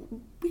 But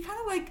we kind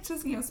of like to,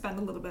 spend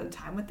a little bit of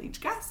time with each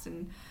guest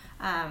and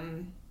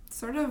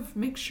sort of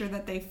make sure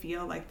that they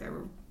feel like they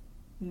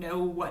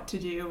know what to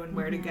do and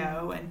where to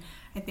go. And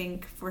I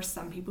think for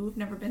some people who've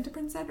never been to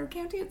Prince Edward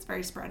County, it's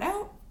very spread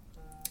out.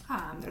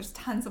 There's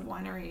tons of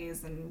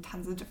wineries and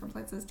tons of different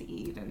places to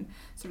eat, and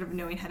sort of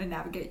knowing how to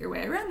navigate your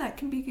way around that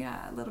can be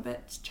a little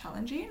bit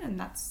challenging. And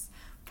that's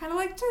kind of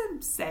like to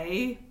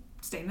say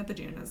staying at the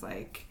June is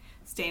like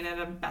staying at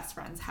a best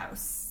friend's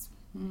house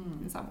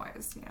in some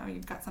ways.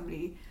 You've got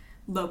somebody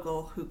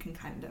local who can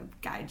kind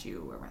of guide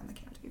you around the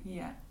county.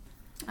 Yeah.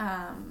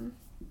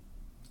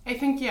 I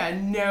think,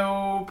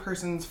 no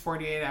person's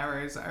 48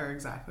 hours are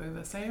exactly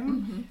the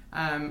same.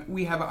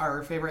 We have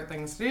our favorite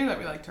things to do that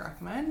we like to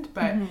recommend,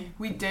 but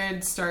we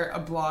did start a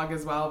blog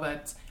as well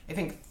that's, I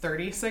think,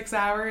 36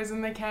 hours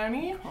in the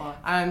county. Cool.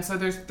 So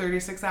there's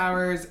 36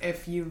 hours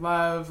if you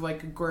love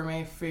like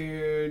gourmet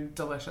food,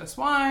 delicious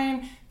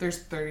wine. There's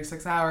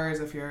 36 hours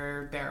if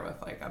you're there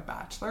with like a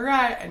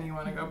bachelorette and you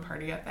want to go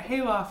party at the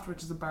Hayloft,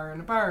 which is a bar in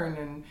a barn,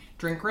 and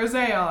drink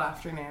rosé all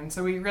afternoon.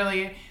 So we've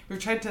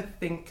tried to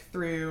think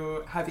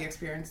through how the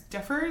experience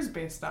differs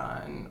based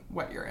on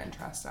what your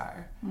interests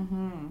are.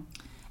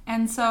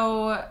 And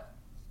so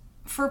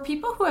for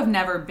people who have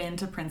never been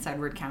to Prince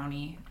Edward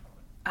County,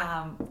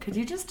 could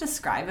you just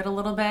describe it a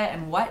little bit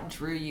and what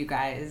drew you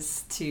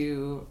guys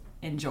to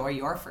enjoy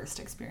your first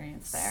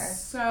experience there?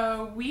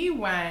 So we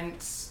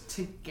went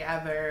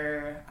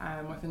together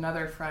with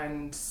another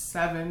friend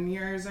 7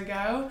 years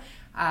ago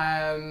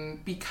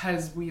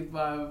because we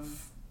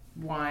love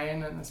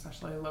wine, and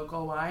especially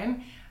local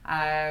wine.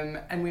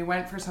 And we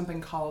went for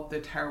something called the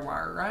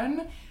Terroir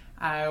Run,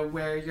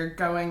 where you're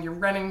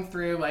running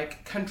through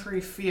like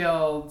country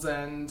fields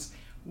and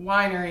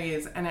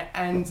wineries, and it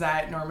ends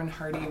at Norman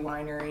Hardy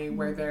Winery,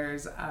 where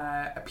there's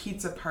a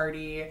pizza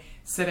party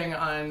sitting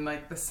on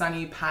like the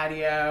sunny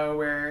patio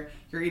where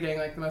you're eating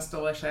like the most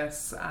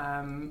delicious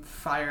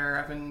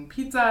fire oven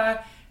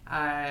pizza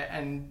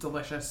and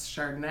delicious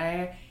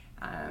Chardonnay.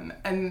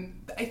 And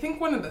I think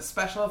one of the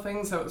special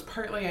things, so it was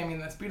partly,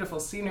 this beautiful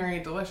scenery,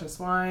 delicious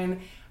wine,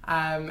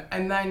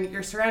 and then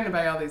you're surrounded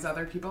by all these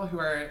other people who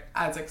are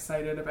as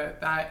excited about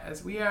that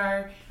as we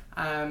are.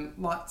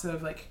 Lots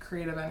of like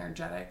creative,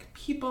 energetic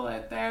people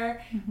out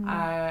there.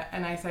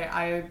 And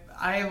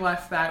I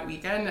left that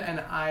weekend and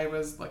I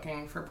was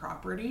looking for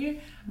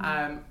property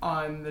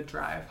on the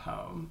drive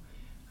home.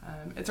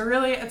 It's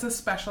a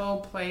special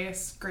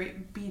place,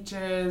 great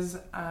beaches,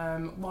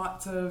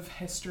 lots of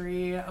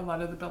history. A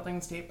lot of the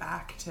buildings date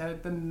back to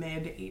the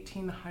mid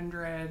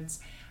 1800s.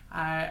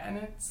 And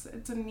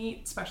it's a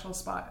neat, special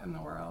spot in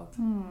the world.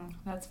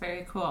 That's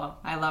very cool.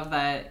 I love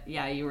that,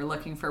 you were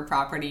looking for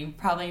property,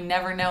 probably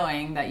never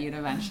knowing that you'd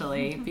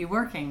eventually be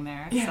working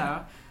there. Yeah.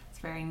 So it's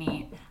very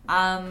neat.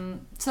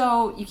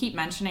 So you keep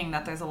mentioning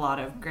that there's a lot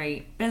of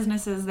great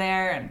businesses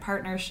there and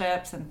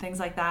partnerships and things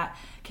like that.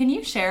 Can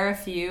you share a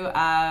few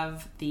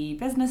of the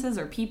businesses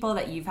or people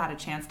that you've had a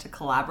chance to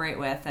collaborate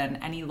with, and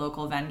any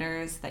local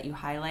vendors that you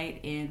highlight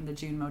in the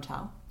June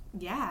Motel?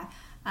 Yeah.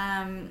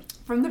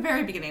 From the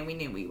very beginning, we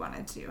knew we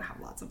wanted to have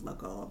lots of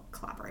local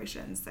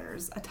collaborations.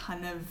 There's a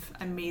ton of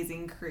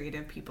amazing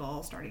creative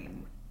people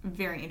starting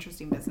very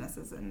interesting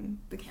businesses in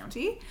the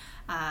county.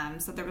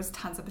 So there was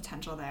tons of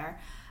potential there.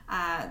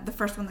 The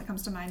first one that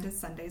comes to mind is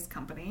Sunday's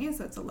Company.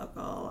 So it's a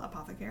local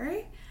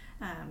apothecary.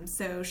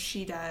 So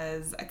she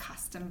does a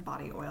custom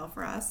body oil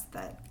for us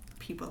that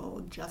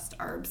people just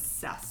are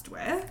obsessed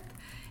with.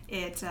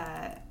 It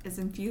is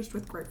infused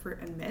with grapefruit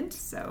and mint,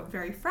 so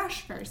very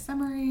fresh, very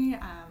summery.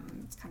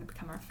 It's kind of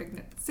become our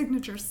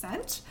signature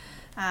scent.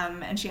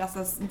 And she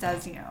also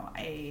does,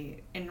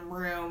 a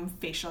in-room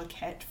facial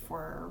kit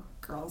for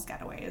girls'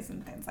 getaways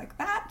and things like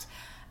that.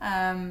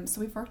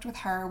 So we've worked with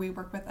her. We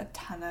work with a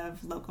ton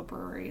of local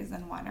breweries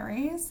and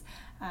wineries.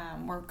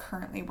 We're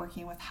currently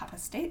working with Hub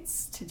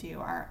Estates to do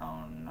our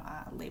own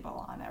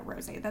label on a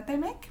rosé that they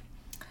make.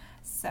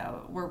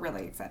 So we're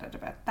really excited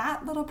about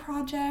that little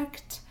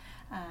project.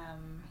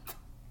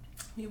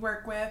 We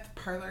work with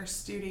Parlor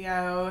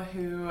Studio,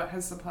 who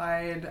has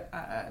supplied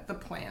the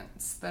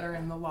plants that are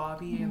in the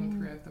lobby and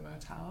throughout the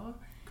motel.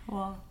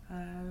 Cool.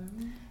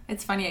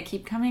 It's funny, I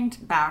keep coming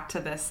back to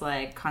this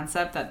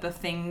concept that the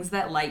things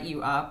that light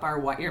you up are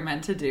what you're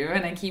meant to do,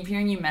 and I keep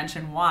hearing you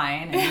mention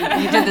wine,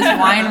 and you did this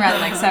wine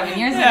run 7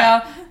 years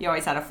ago. You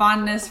always had a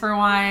fondness for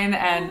wine,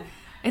 and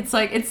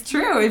it's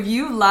true. If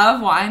you love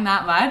wine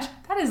that much,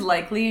 that is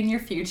likely in your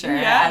future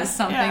as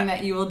something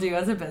that you will do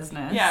as a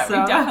business. Yeah,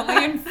 so. We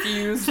definitely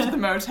infused the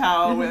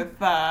motel with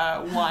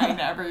wine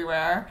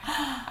everywhere.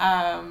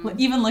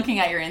 Even looking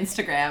at your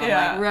Instagram,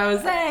 I'm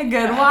like, rosé,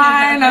 good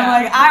wine. I'm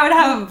like, I would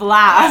have a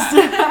blast.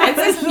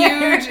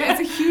 It's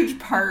a huge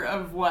part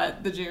of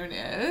what the June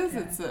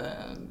is.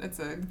 Yeah. It's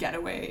a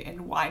getaway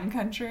in wine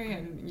country,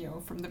 and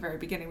from the very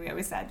beginning we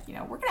always said,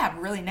 we're gonna have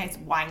really nice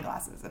wine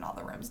glasses in all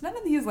the rooms. None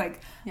of these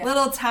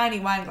little tiny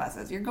wine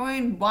glasses. You're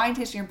going wine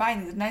tasting, you're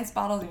buying these nice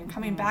bottles, and you're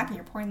coming back and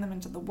you're pouring them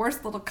into the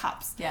worst little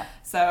cups. Yeah.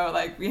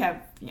 So we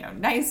have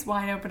nice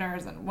wine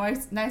openers and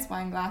nice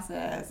wine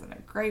glasses and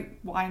a great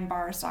wine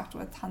bar stocked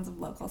with tons of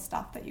local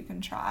stuff that you can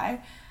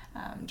try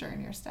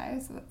during your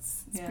stay. So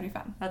it's pretty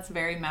fun. That's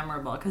very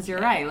memorable, because you're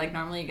right.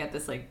 Normally you get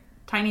this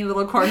tiny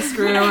little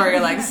corkscrew or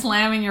you're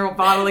slamming your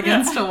bottle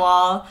against a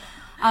wall.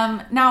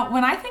 Now,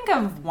 when I think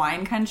of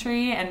wine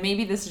country, and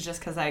maybe this is just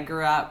because I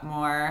grew up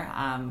more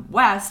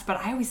west, but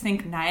I always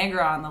think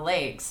Niagara on the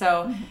lake.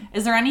 So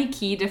is there any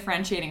key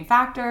differentiating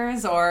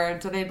factors, or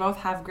do they both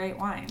have great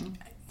wine?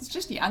 It's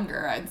just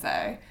younger, I'd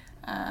say.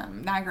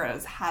 Niagara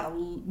has had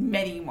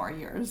many more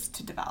years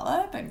to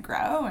develop and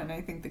grow, and I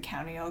think the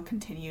county will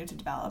continue to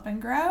develop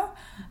and grow.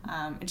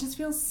 It just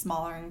feels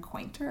smaller and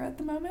quainter at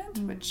the moment,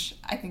 which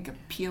I think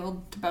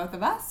appealed to both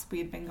of us. We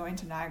had been going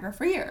to Niagara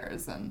for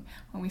years, and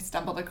when we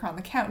stumbled across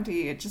the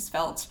county, it just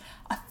felt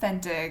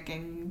authentic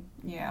and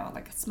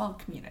like a small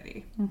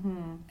community.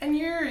 And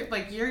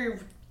you're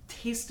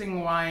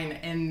tasting wine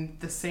in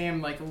the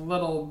same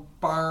little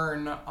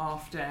barn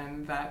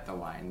often that the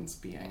wine's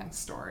being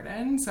stored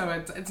in, so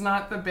it's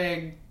not the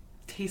big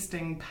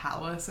tasting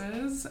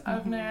palaces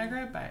of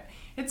Niagara, but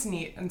it's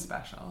neat and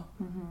special.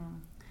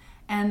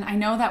 And I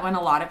know that when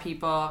a lot of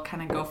people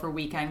kind of go for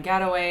weekend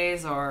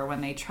getaways or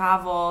when they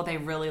travel, they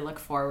really look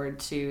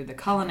forward to the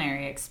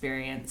culinary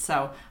experience.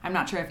 So I'm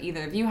not sure if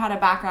either of you had a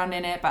background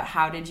in it, but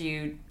how did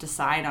you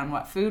decide on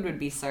what food would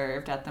be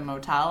served at the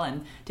motel?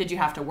 And did you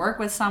have to work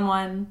with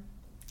someone?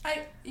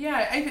 I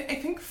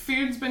think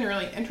food's been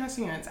really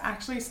interesting, and it's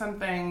actually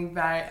something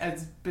that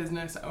as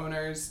business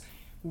owners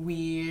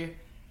we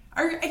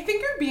are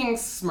being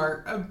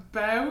smart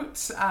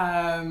about.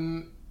 Our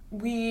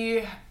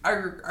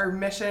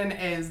mission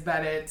is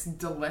that it's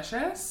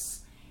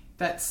delicious,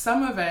 that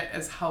some of it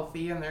is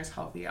healthy and there's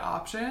healthy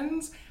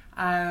options,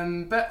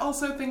 but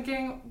also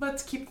thinking,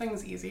 let's keep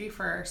things easy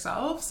for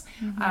ourselves.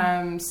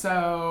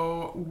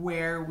 So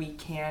where we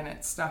can,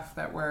 it's stuff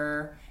that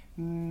we're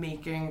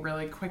making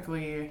really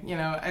quickly.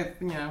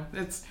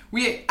 It's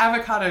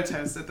avocado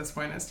toast at this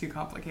point is too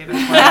complicated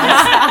for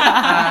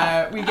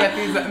us. We get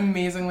these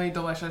amazingly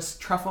delicious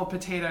truffle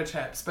potato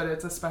chips, but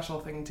it's a special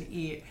thing to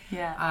eat.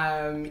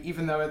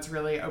 Even though it's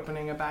really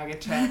opening a bag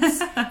of chips.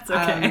 That's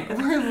okay.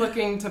 We're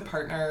looking to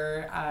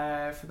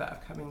partner for the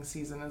upcoming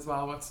season as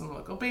well with some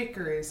local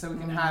bakeries, so we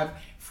can have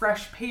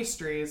fresh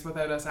pastries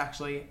without us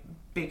actually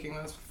baking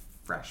those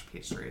fresh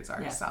pastries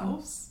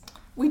ourselves.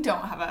 We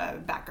don't have a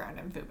background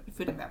in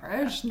food and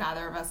beverage.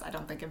 Neither of us, I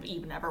don't think, have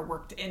even ever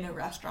worked in a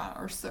restaurant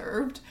or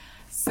served.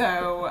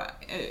 So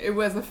it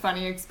was a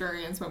funny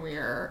experience when we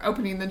were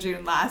opening the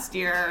June last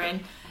year.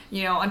 And,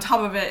 on top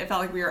of it, it felt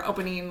like we were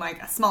opening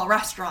like a small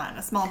restaurant,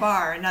 a small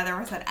bar. And neither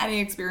of us had any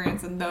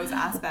experience in those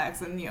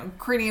aspects. And,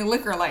 creating a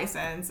liquor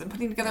license and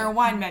putting together a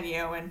wine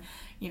menu and,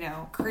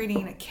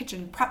 creating a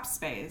kitchen prep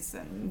space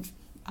and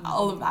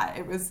all of that.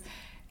 It was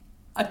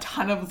a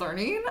ton of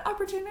learning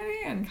opportunity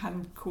and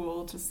kind of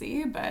cool to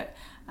see, but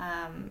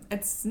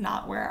it's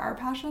not where our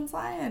passions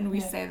lie, and we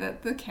say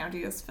that the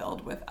county is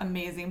filled with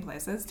amazing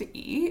places to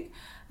eat,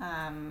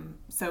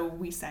 so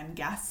we send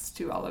guests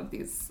to all of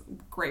these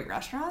great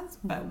restaurants,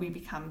 but we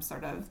become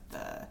sort of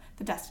the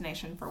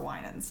destination for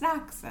wine and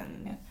snacks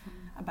and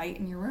a bite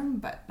in your room,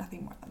 but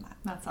nothing more than that.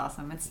 That's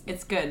awesome.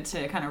 It's good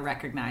to kind of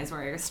recognize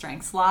where your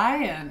strengths lie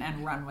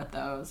and run with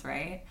those,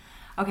 right?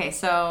 Okay,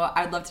 so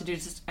I'd love to do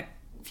just a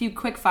few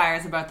quick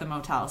fires about the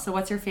motel. So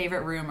what's your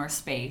favorite room or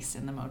space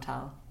in the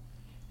motel?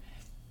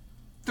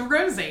 The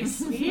Rosé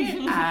Suite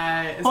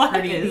is what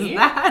pretty is neat.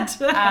 That?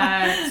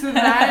 So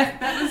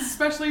that was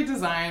especially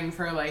designed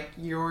for like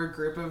your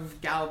group of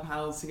gal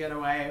pals to get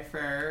away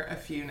for a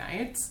few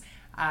nights.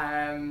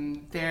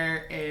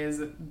 There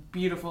is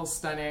beautiful,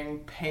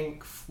 stunning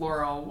pink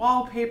floral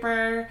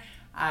wallpaper.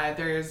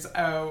 There's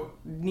a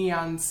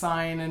neon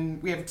sign,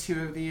 and we have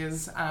two of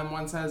these.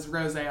 One says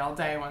Rosé all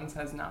day, one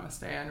says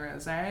Namaste and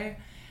Rosé.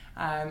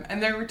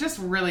 And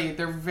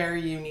they're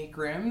very unique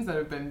rooms that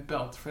have been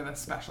built for this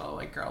special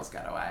like girls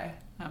getaway.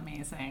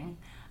 Amazing.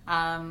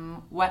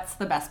 What's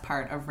the best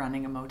part of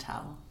running a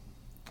motel?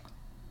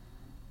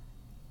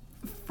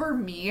 For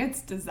me,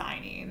 it's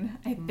designing.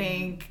 I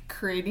think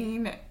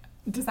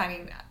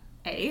designing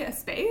a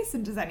space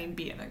and designing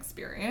B, an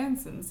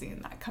experience, and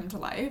seeing that come to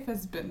life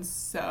has been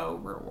so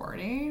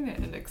rewarding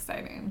and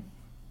exciting.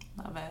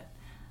 Love it.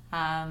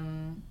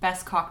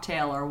 Best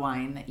cocktail or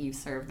wine that you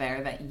serve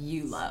there that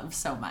you love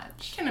so much?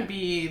 It's gonna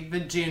be the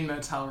June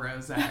Motel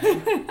Rosé.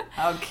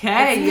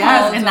 Okay,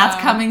 yes, and that's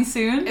coming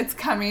soon? It's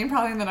coming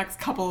probably in the next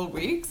couple of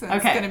weeks, and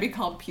it's gonna be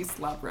called Peace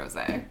Love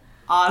Rosé.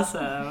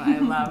 Awesome. I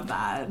love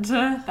that.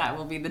 That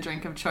will be the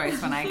drink of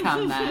choice when I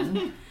come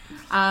then.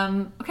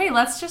 Okay,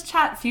 let's just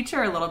chat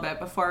future a little bit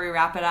before we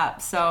wrap it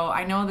up. So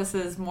I know this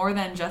is more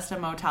than just a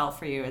motel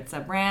for you. It's a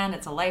brand,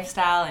 it's a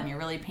lifestyle, and you're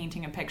really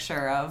painting a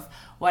picture of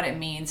what it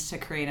means to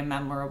create a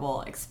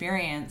memorable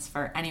experience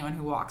for anyone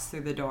who walks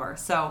through the door.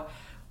 So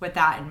with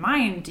that in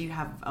mind, do you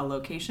have a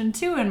location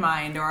too in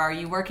mind, or are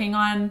you working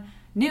on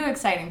new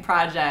exciting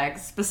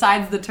projects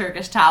besides the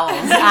Turkish towels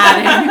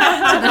adding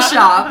to the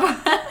shop?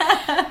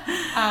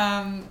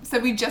 So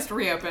we just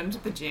reopened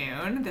the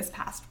June this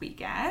past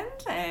weekend,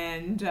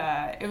 and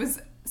it was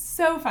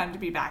so fun to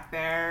be back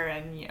there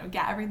and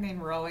get everything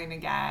rolling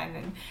again.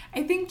 And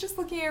I think just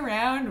looking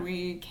around,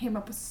 we came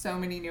up with so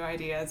many new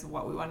ideas of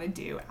what we want to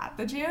do at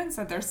the June.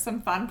 So there's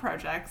some fun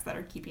projects that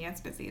are keeping us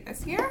busy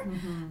this year,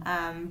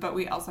 but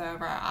we also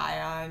have our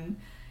eye on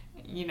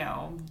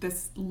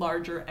this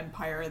larger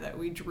empire that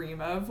we dream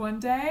of one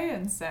day.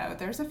 And so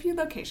there's a few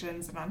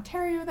locations in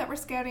Ontario that we're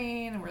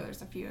scouting, and where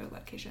there's a few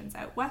locations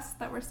out west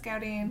that we're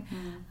scouting.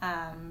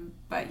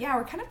 But yeah,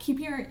 we're kind of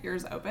keeping our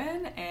ears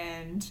open,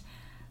 and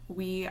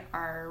we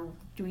are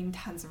doing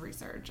tons of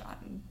research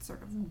on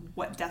sort of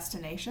what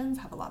destinations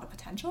have a lot of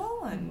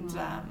potential and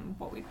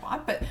what we'd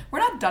want. But we're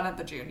not done at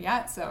the June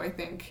yet. So I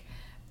think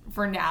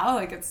for now,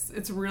 like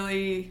it's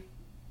really...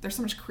 there's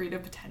so much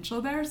creative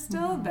potential there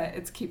still that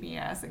it's keeping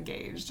us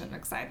engaged and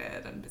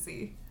excited and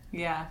busy.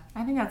 Yeah,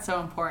 I think that's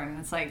so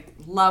important. It's like,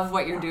 love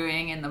what you're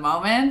doing in the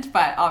moment,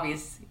 but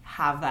obviously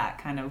have that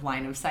kind of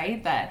line of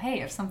sight that,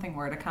 hey, if something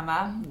were to come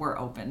up, we're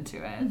open to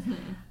it.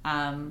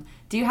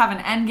 Do you have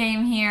an end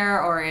game here,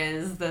 or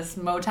is this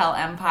motel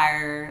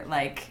empire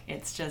like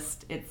it's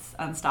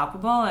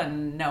unstoppable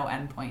and no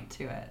end point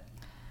to it?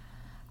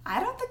 I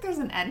don't think there's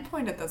an end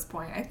point at this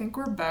point. I think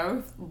we're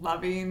both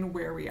loving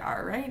where we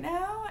are right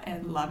now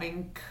and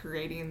loving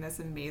creating this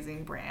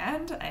amazing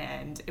brand.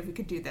 And if we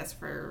could do this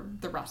for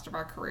the rest of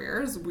our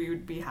careers, we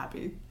would be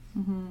happy.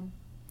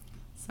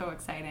 So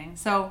exciting.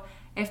 So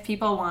if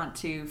people want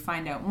to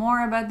find out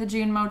more about the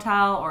June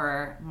Motel,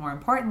 or more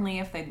importantly,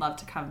 if they'd love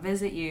to come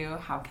visit you,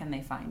 how can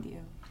they find you?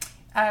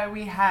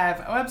 We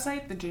have a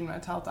website,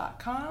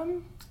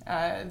 thejunemotel.com.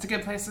 It's a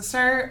good place to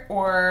start,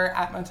 or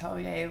at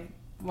Motelier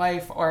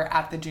Life, or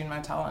at the June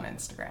Motel on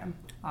Instagram.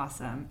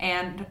 Awesome.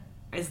 And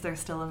is there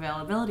still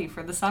availability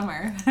for the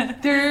summer?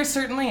 There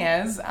certainly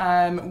is.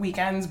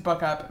 Weekends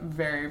book up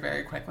very,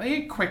 very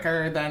quickly,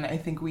 quicker than I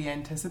think we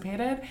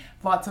anticipated.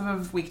 Lots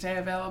of weekday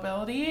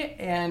availability,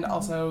 and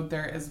also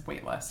there is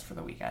wait list for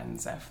the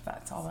weekends if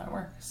that's all that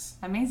works.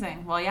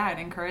 Amazing. Well, yeah, I'd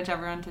encourage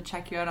everyone to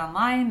check you out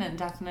online and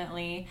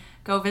definitely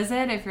go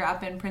visit if you're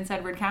up in Prince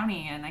Edward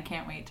County, and I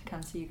can't wait to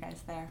come see you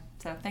guys there.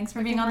 So thanks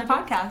for being on the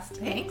podcast.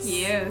 Thank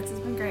you. This has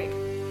been great.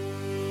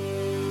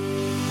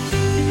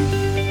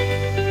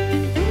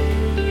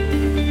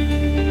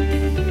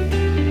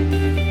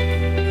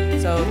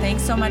 So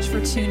thanks so much for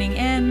tuning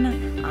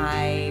in.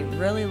 I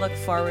really look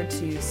forward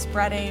to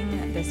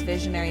spreading this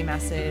visionary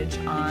message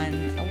on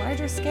a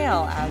larger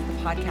scale as the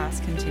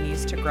podcast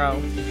continues to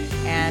grow.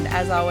 And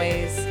as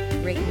always,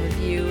 rate and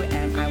review,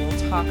 and I will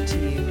talk to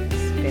you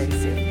very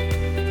soon.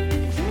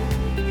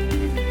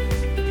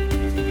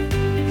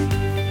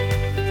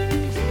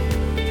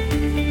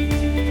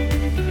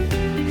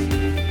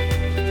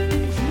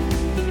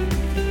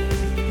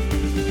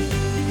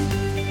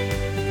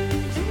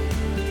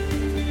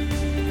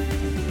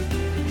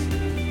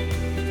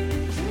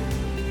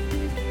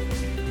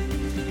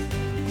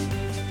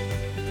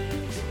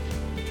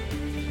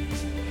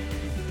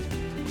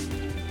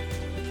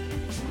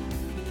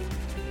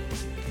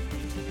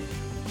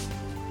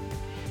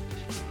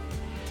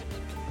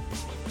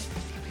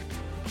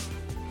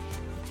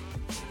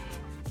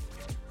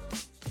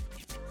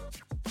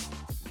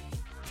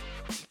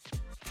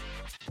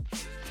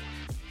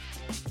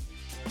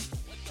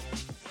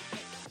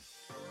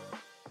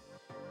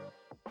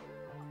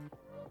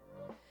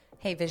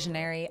 Hey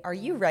Visionary, are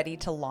you ready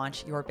to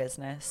launch your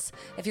business?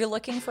 If you're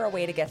looking for a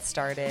way to get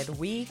started,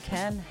 we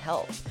can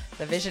help.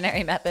 The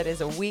Visionary Method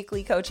is a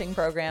weekly coaching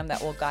program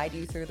that will guide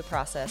you through the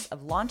process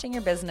of launching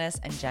your business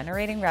and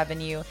generating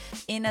revenue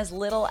in as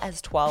little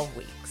as 12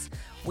 weeks.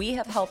 We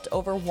have helped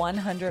over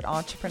 100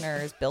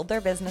 entrepreneurs build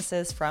their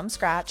businesses from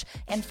scratch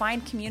and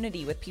find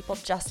community with people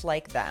just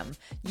like them.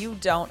 You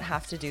don't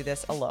have to do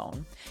this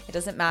alone. It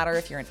doesn't matter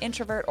if you're an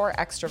introvert or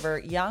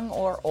extrovert, young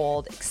or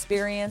old,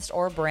 experienced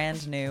or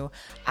brand new.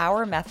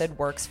 Our method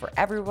works for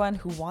everyone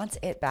who wants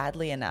it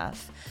badly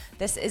enough.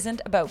 This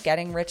isn't about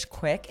getting rich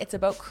quick. It's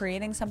about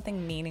creating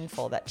something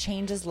meaningful that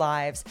changes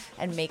lives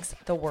and makes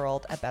the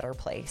world a better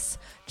place.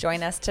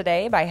 Join us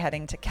today by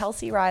heading to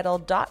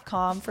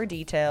kelseyrydell.com for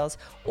details,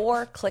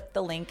 or click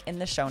the link in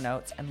the show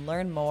notes and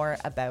learn more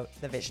about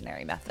the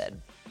Visionary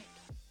Method.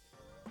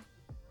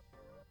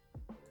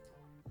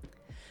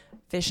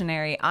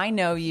 Visionary, I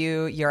know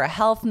you. You're a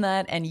health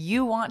nut and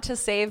you want to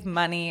save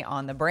money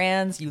on the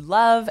brands you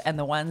love and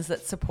the ones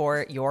that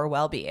support your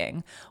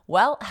well-being.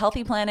 Well,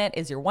 Healthy Planet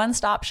is your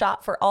one-stop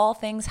shop for all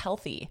things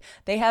healthy.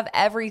 They have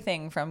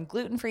everything from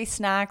gluten-free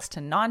snacks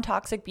to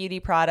non-toxic beauty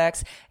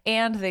products,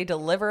 and they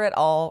deliver it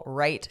all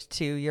right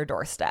to your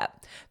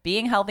doorstep.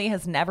 Being healthy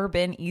has never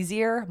been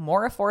easier,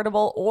 more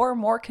affordable, or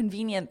more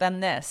convenient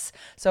than this.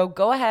 So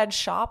go ahead,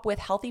 shop with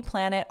Healthy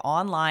Planet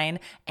online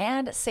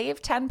and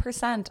save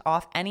 10%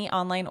 off any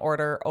online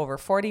order over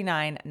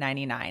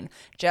 $49.99.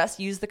 Just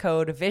use the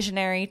code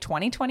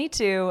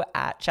Visionary2022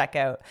 at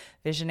checkout.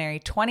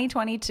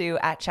 Visionary2022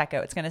 at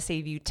checkout. It's going to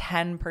save you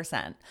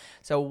 10%.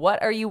 So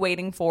what are you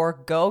waiting for?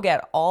 Go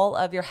get all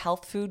of your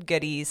health food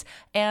goodies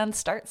and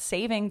start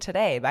saving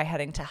today by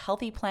heading to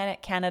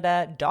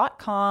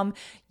healthyplanetcanada.com.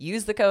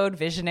 Use the code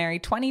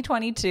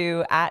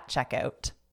Visionary2022 at checkout.